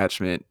last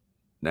attachment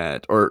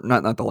that, or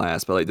not the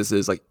last, but like this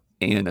is like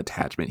an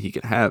attachment he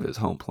could have, his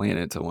home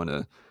planet, to want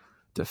to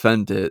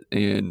defend it,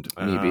 and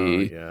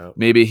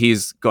maybe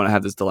he's going to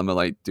have this dilemma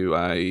like, do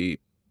I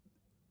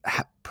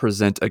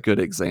present a good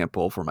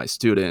example for my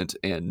student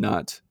and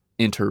not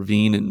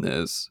intervene in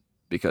this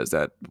because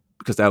that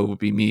would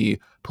be me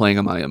playing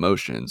on my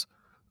emotions,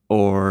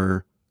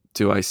 or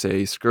do I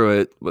say screw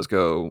it, let's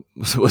go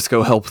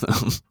help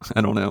them? I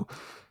don't know.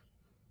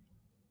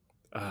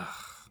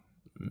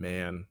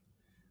 Man,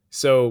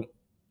 so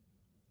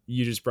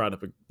you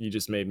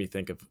just made me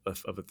think of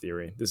a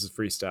theory. This is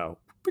freestyle.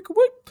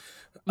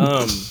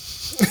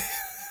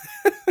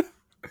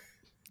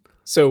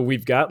 So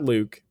we've got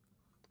Luke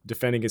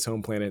defending his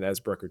home planet, as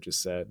Brooker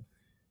just said.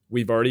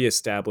 We've already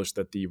established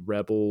that the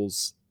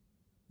rebels,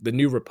 the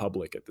New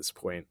Republic at this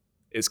point,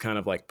 is kind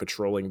of like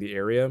patrolling the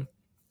area.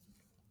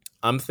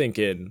 I'm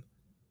thinking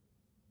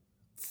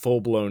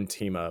full-blown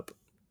team up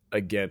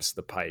against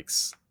the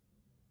Pikes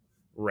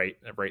right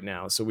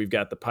now. So we've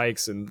got the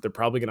Pikes, and they're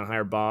probably going to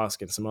hire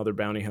Bosk and some other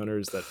bounty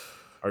hunters that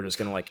are just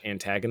going to like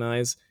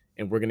antagonize,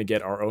 and we're going to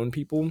get our own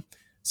people.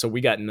 So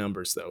we got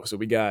numbers though. So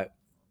we're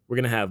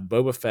going to have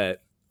Boba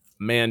Fett,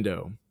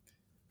 Mando,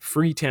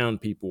 Freetown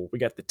people. We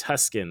got the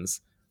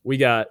Tuscans. We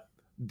got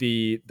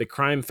the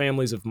crime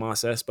families of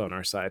Mos Espa on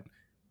our side.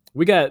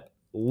 We got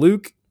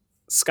Luke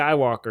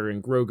Skywalker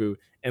and Grogu,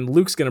 and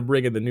Luke's going to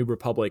bring in the New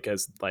Republic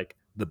as like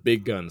the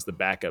big guns, the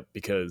backup,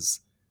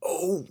 because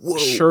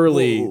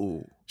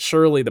surely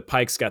the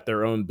Pikes got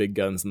their own big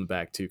guns in the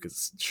back too,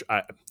 because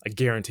I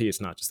guarantee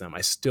it's not just them.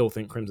 I still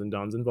think Crimson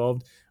Dawn's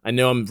involved. I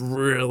know I'm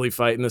really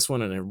fighting this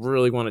one, and I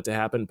really want it to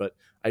happen, but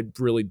I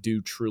really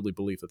do truly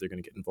believe that they're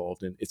going to get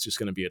involved, and it's just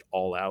going to be an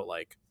all-out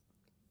like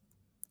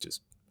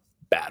just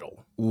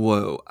battle.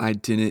 Whoa! I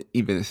didn't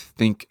even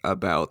think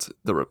about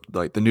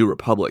the New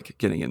Republic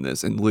getting in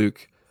this, and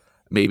Luke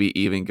maybe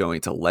even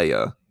going to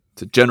Leia,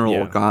 to General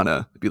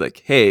Organa, be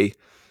like, "Hey,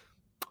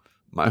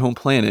 my home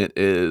planet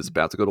is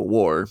about to go to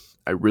war.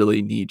 I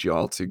really need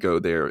y'all to go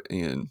there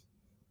and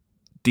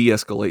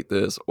de-escalate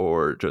this,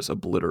 or just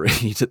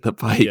obliterate the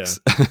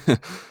Pikes." Yeah.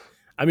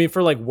 I mean,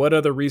 for like what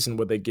other reason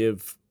would they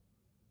give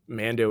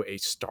Mando a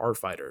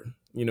starfighter?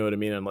 You know what I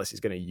mean? Unless he's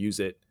going to use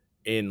it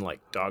in like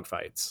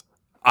dogfights.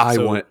 I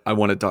want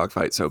a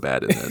dogfight so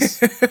bad in this.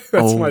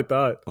 That's my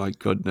thought. My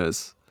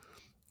goodness.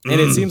 And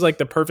it seems like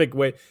the perfect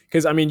way,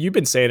 because I mean, you've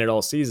been saying it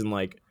all season,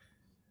 like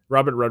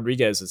Robert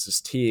Rodriguez is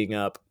just teeing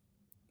up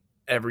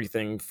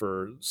everything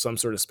for some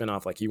sort of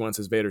spinoff. Like he wants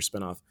his Vader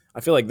spinoff. I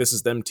feel like this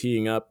is them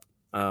teeing up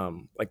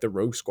like the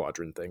Rogue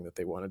Squadron thing that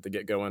they wanted to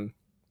get going,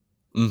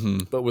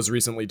 but was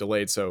recently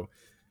delayed. So,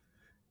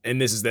 and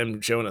this is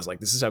them showing us like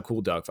this is how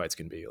cool dogfights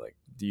can be. Like,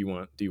 do you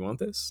want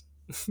this?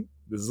 This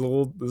is a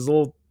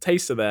little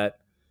taste of that.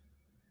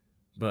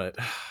 But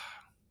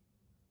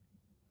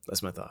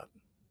that's my thought.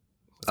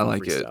 I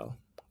like it.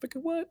 Like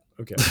what?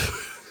 Okay.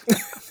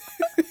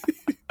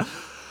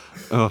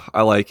 Oh,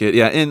 I like it.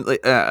 Yeah, and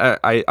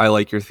I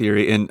like your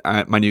theory, and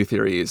my new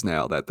theory is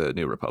now that the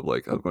New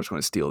Republic. I'm just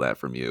going to steal that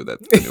from you. That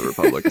the New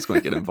Republic is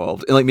going to get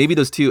involved, and like maybe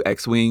those 2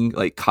 X-wing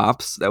like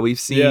cops that we've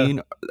seen.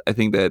 Yeah. I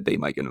think that they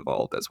might get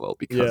involved as well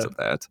because of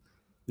that.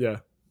 Yeah.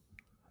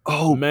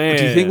 Oh man,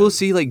 do you think we'll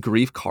see like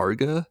Grief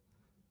Karga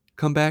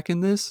come back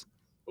in this?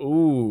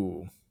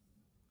 Ooh,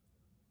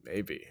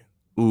 maybe.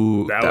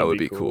 Ooh, that would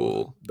be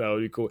cool. That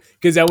would be cool.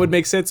 Because that would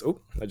make sense. Oh,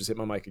 I just hit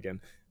my mic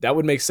again. That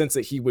would make sense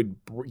that he would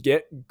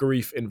get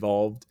Grief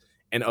involved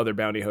and other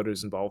bounty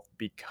hunters involved,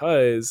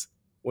 because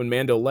when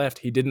Mando left,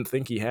 he didn't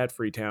think he had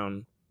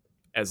Freetown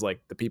as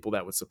like the people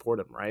that would support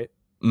him, right?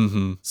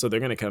 Mm-hmm. So they're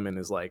going to come in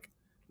as like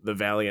the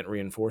valiant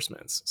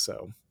reinforcements.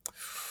 So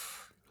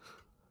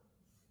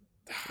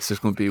it's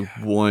just going to be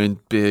one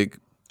big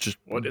just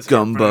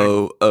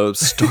gumbo of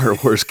Star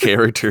Wars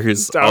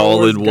characters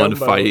all in one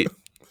fight.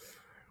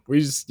 We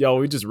just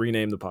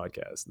renamed the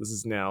podcast. This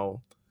is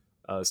now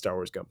Star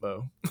Wars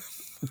Gumbo.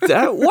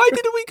 Why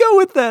didn't we go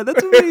with that?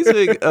 That's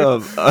amazing.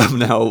 I'm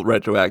now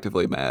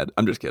retroactively mad.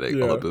 I'm just kidding.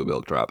 Yeah. I'll let Blue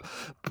Milk drop.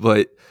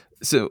 But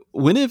so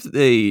when if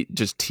they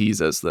just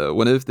tease us though?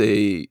 When if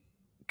they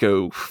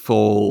go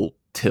full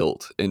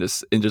tilt and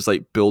just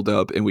like build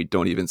up and we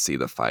don't even see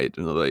the fight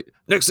and they're like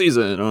next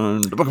season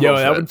on the Book of Boba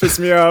Fett. That would piss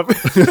me off.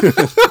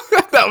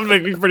 That would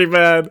make me pretty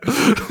mad.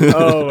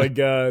 Oh my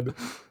god!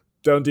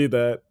 Don't do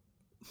that.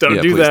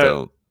 Don't do that.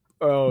 Don't.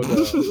 Oh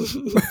no!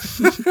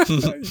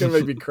 You're gonna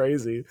make me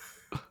crazy.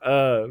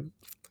 God,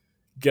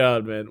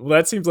 man. Well,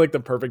 that seems like the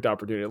perfect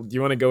opportunity. Do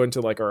you want to go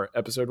into like our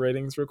episode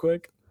ratings real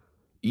quick?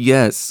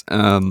 Yes.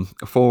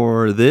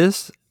 For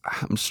this,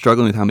 I'm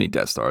struggling with how many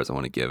Death Stars I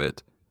want to give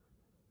it.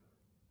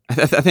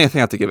 I think I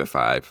have to give it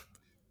 5.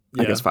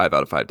 Yeah. I guess 5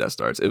 out of 5 Death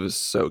Stars. It was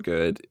so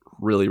good.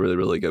 Really, really,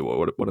 really good.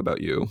 What about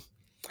you?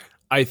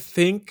 I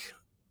think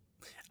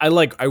I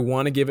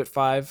want to give it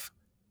 5,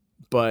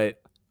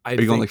 but I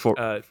think going like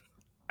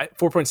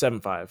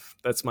 4.75.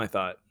 That's my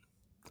thought.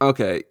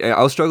 Okay,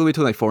 I was struggling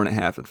between like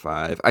 4.5 and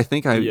 5. I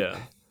think God.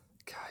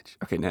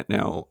 Okay,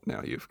 now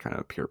you've kind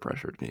of peer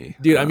pressured me,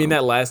 dude. I mean,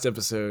 that last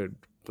episode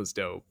was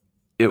dope.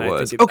 It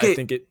was. I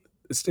think it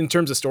in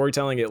terms of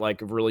storytelling, it like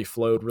really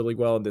flowed really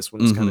well, and this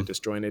one was kind of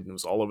disjointed and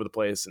was all over the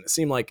place. And it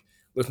seemed like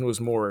this one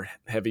was more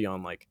heavy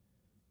on like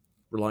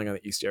relying on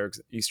the Easter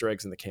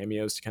eggs and the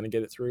cameos to kind of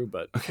get it through.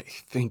 But okay,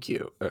 thank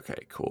you.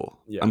 Okay, cool.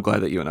 Yeah, I'm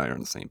glad that you and I are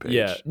on the same page.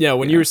 Yeah.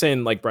 When you were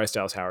saying like Bryce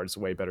Dallas Howard is a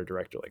way better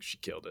director, like she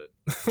killed it.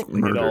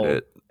 Murdered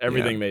it.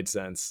 Everything made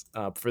sense.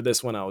 For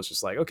this one, I was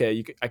just like,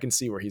 okay, I can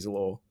see where he's a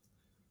little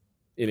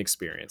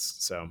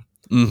inexperienced. So,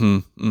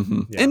 yeah.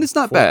 And it's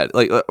not bad.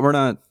 Like we're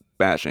not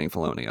bashing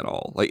Filoni at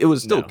all. Like it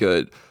was still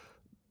good.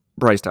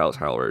 Bryce Dallas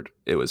Howard,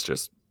 it was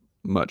just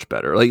much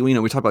better. Like we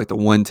talked about like the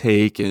one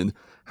take and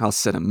how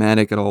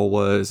cinematic it all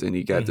was, and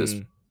you got this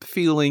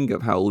feeling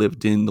of how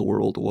lived in the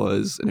world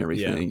was and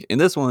everything. Yeah. And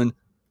this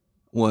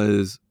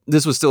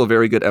was still a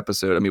very good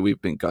episode. I mean,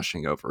 we've been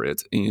gushing over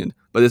it,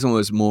 but this one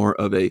was more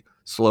of a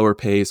slower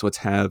pace. Let's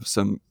have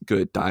some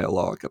good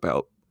dialogue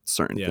about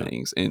certain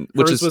things, and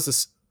go ahead.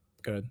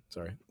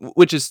 Sorry.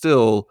 Which is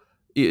still,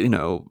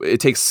 it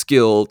takes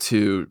skill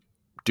to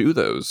do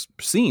those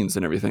scenes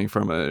and everything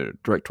from a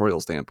directorial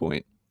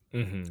standpoint.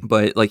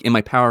 But like in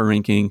my power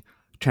ranking,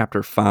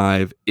 Chapter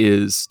 5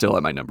 is still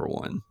at my number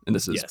 1, and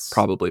this is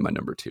probably my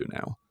number 2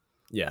 now.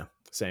 Yeah,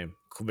 same.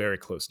 Very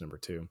close number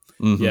 2.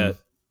 Yeah,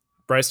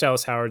 Bryce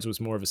Dallas Howard's was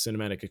more of a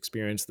cinematic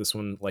experience. This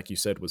one, like you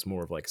said, was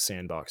more of like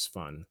sandbox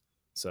fun.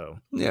 So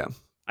yeah,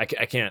 I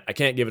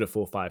can't give it a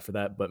full 5 for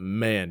that. But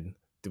man,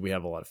 did we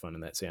have a lot of fun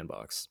in that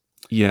sandbox.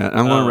 Yeah,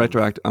 I'm going to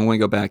retroact. I'm going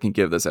to go back and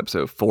give this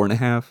episode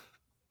 4.5. I'm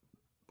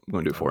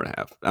going to do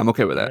 4.5. I'm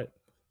okay with that. Right.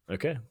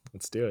 Okay,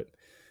 let's do it.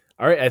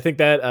 All right, I think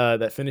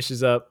that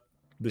finishes up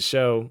the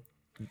show.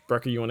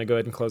 Brucker, you want to go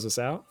ahead and close us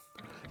out?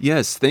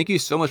 Yes, thank you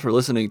so much for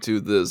listening to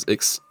this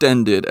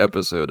extended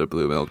episode of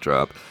Blue Milk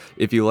Drop.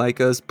 If you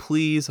like us,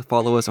 please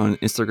follow us on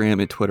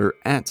Instagram and Twitter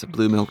at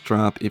Blue Milk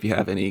Drop. If you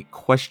have any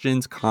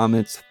questions,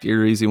 comments,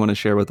 theories you want to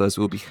share with us,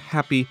 we'll be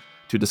happy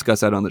to discuss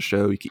that on the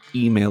show. You can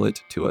email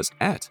it to us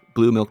at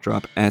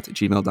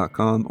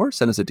bluemilkdrop@gmail.com or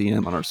send us a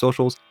DM on our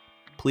socials.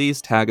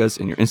 Please tag us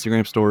in your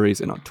Instagram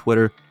stories and on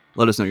Twitter.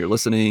 Let us know you're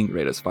listening.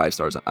 Rate us 5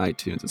 stars on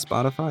iTunes and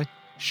Spotify.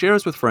 Share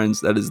us with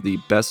friends. That is the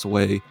best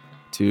way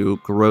to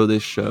grow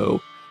this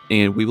show.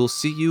 And we will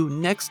see you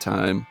next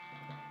time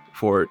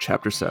for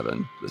Chapter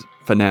 7, the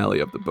finale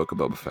of the Book of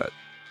Boba Fett.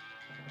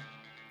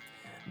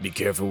 Be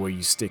careful where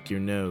you stick your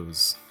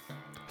nose.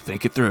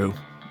 Think it through.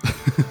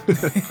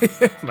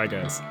 Bye,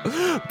 guys.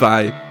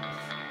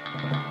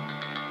 Bye.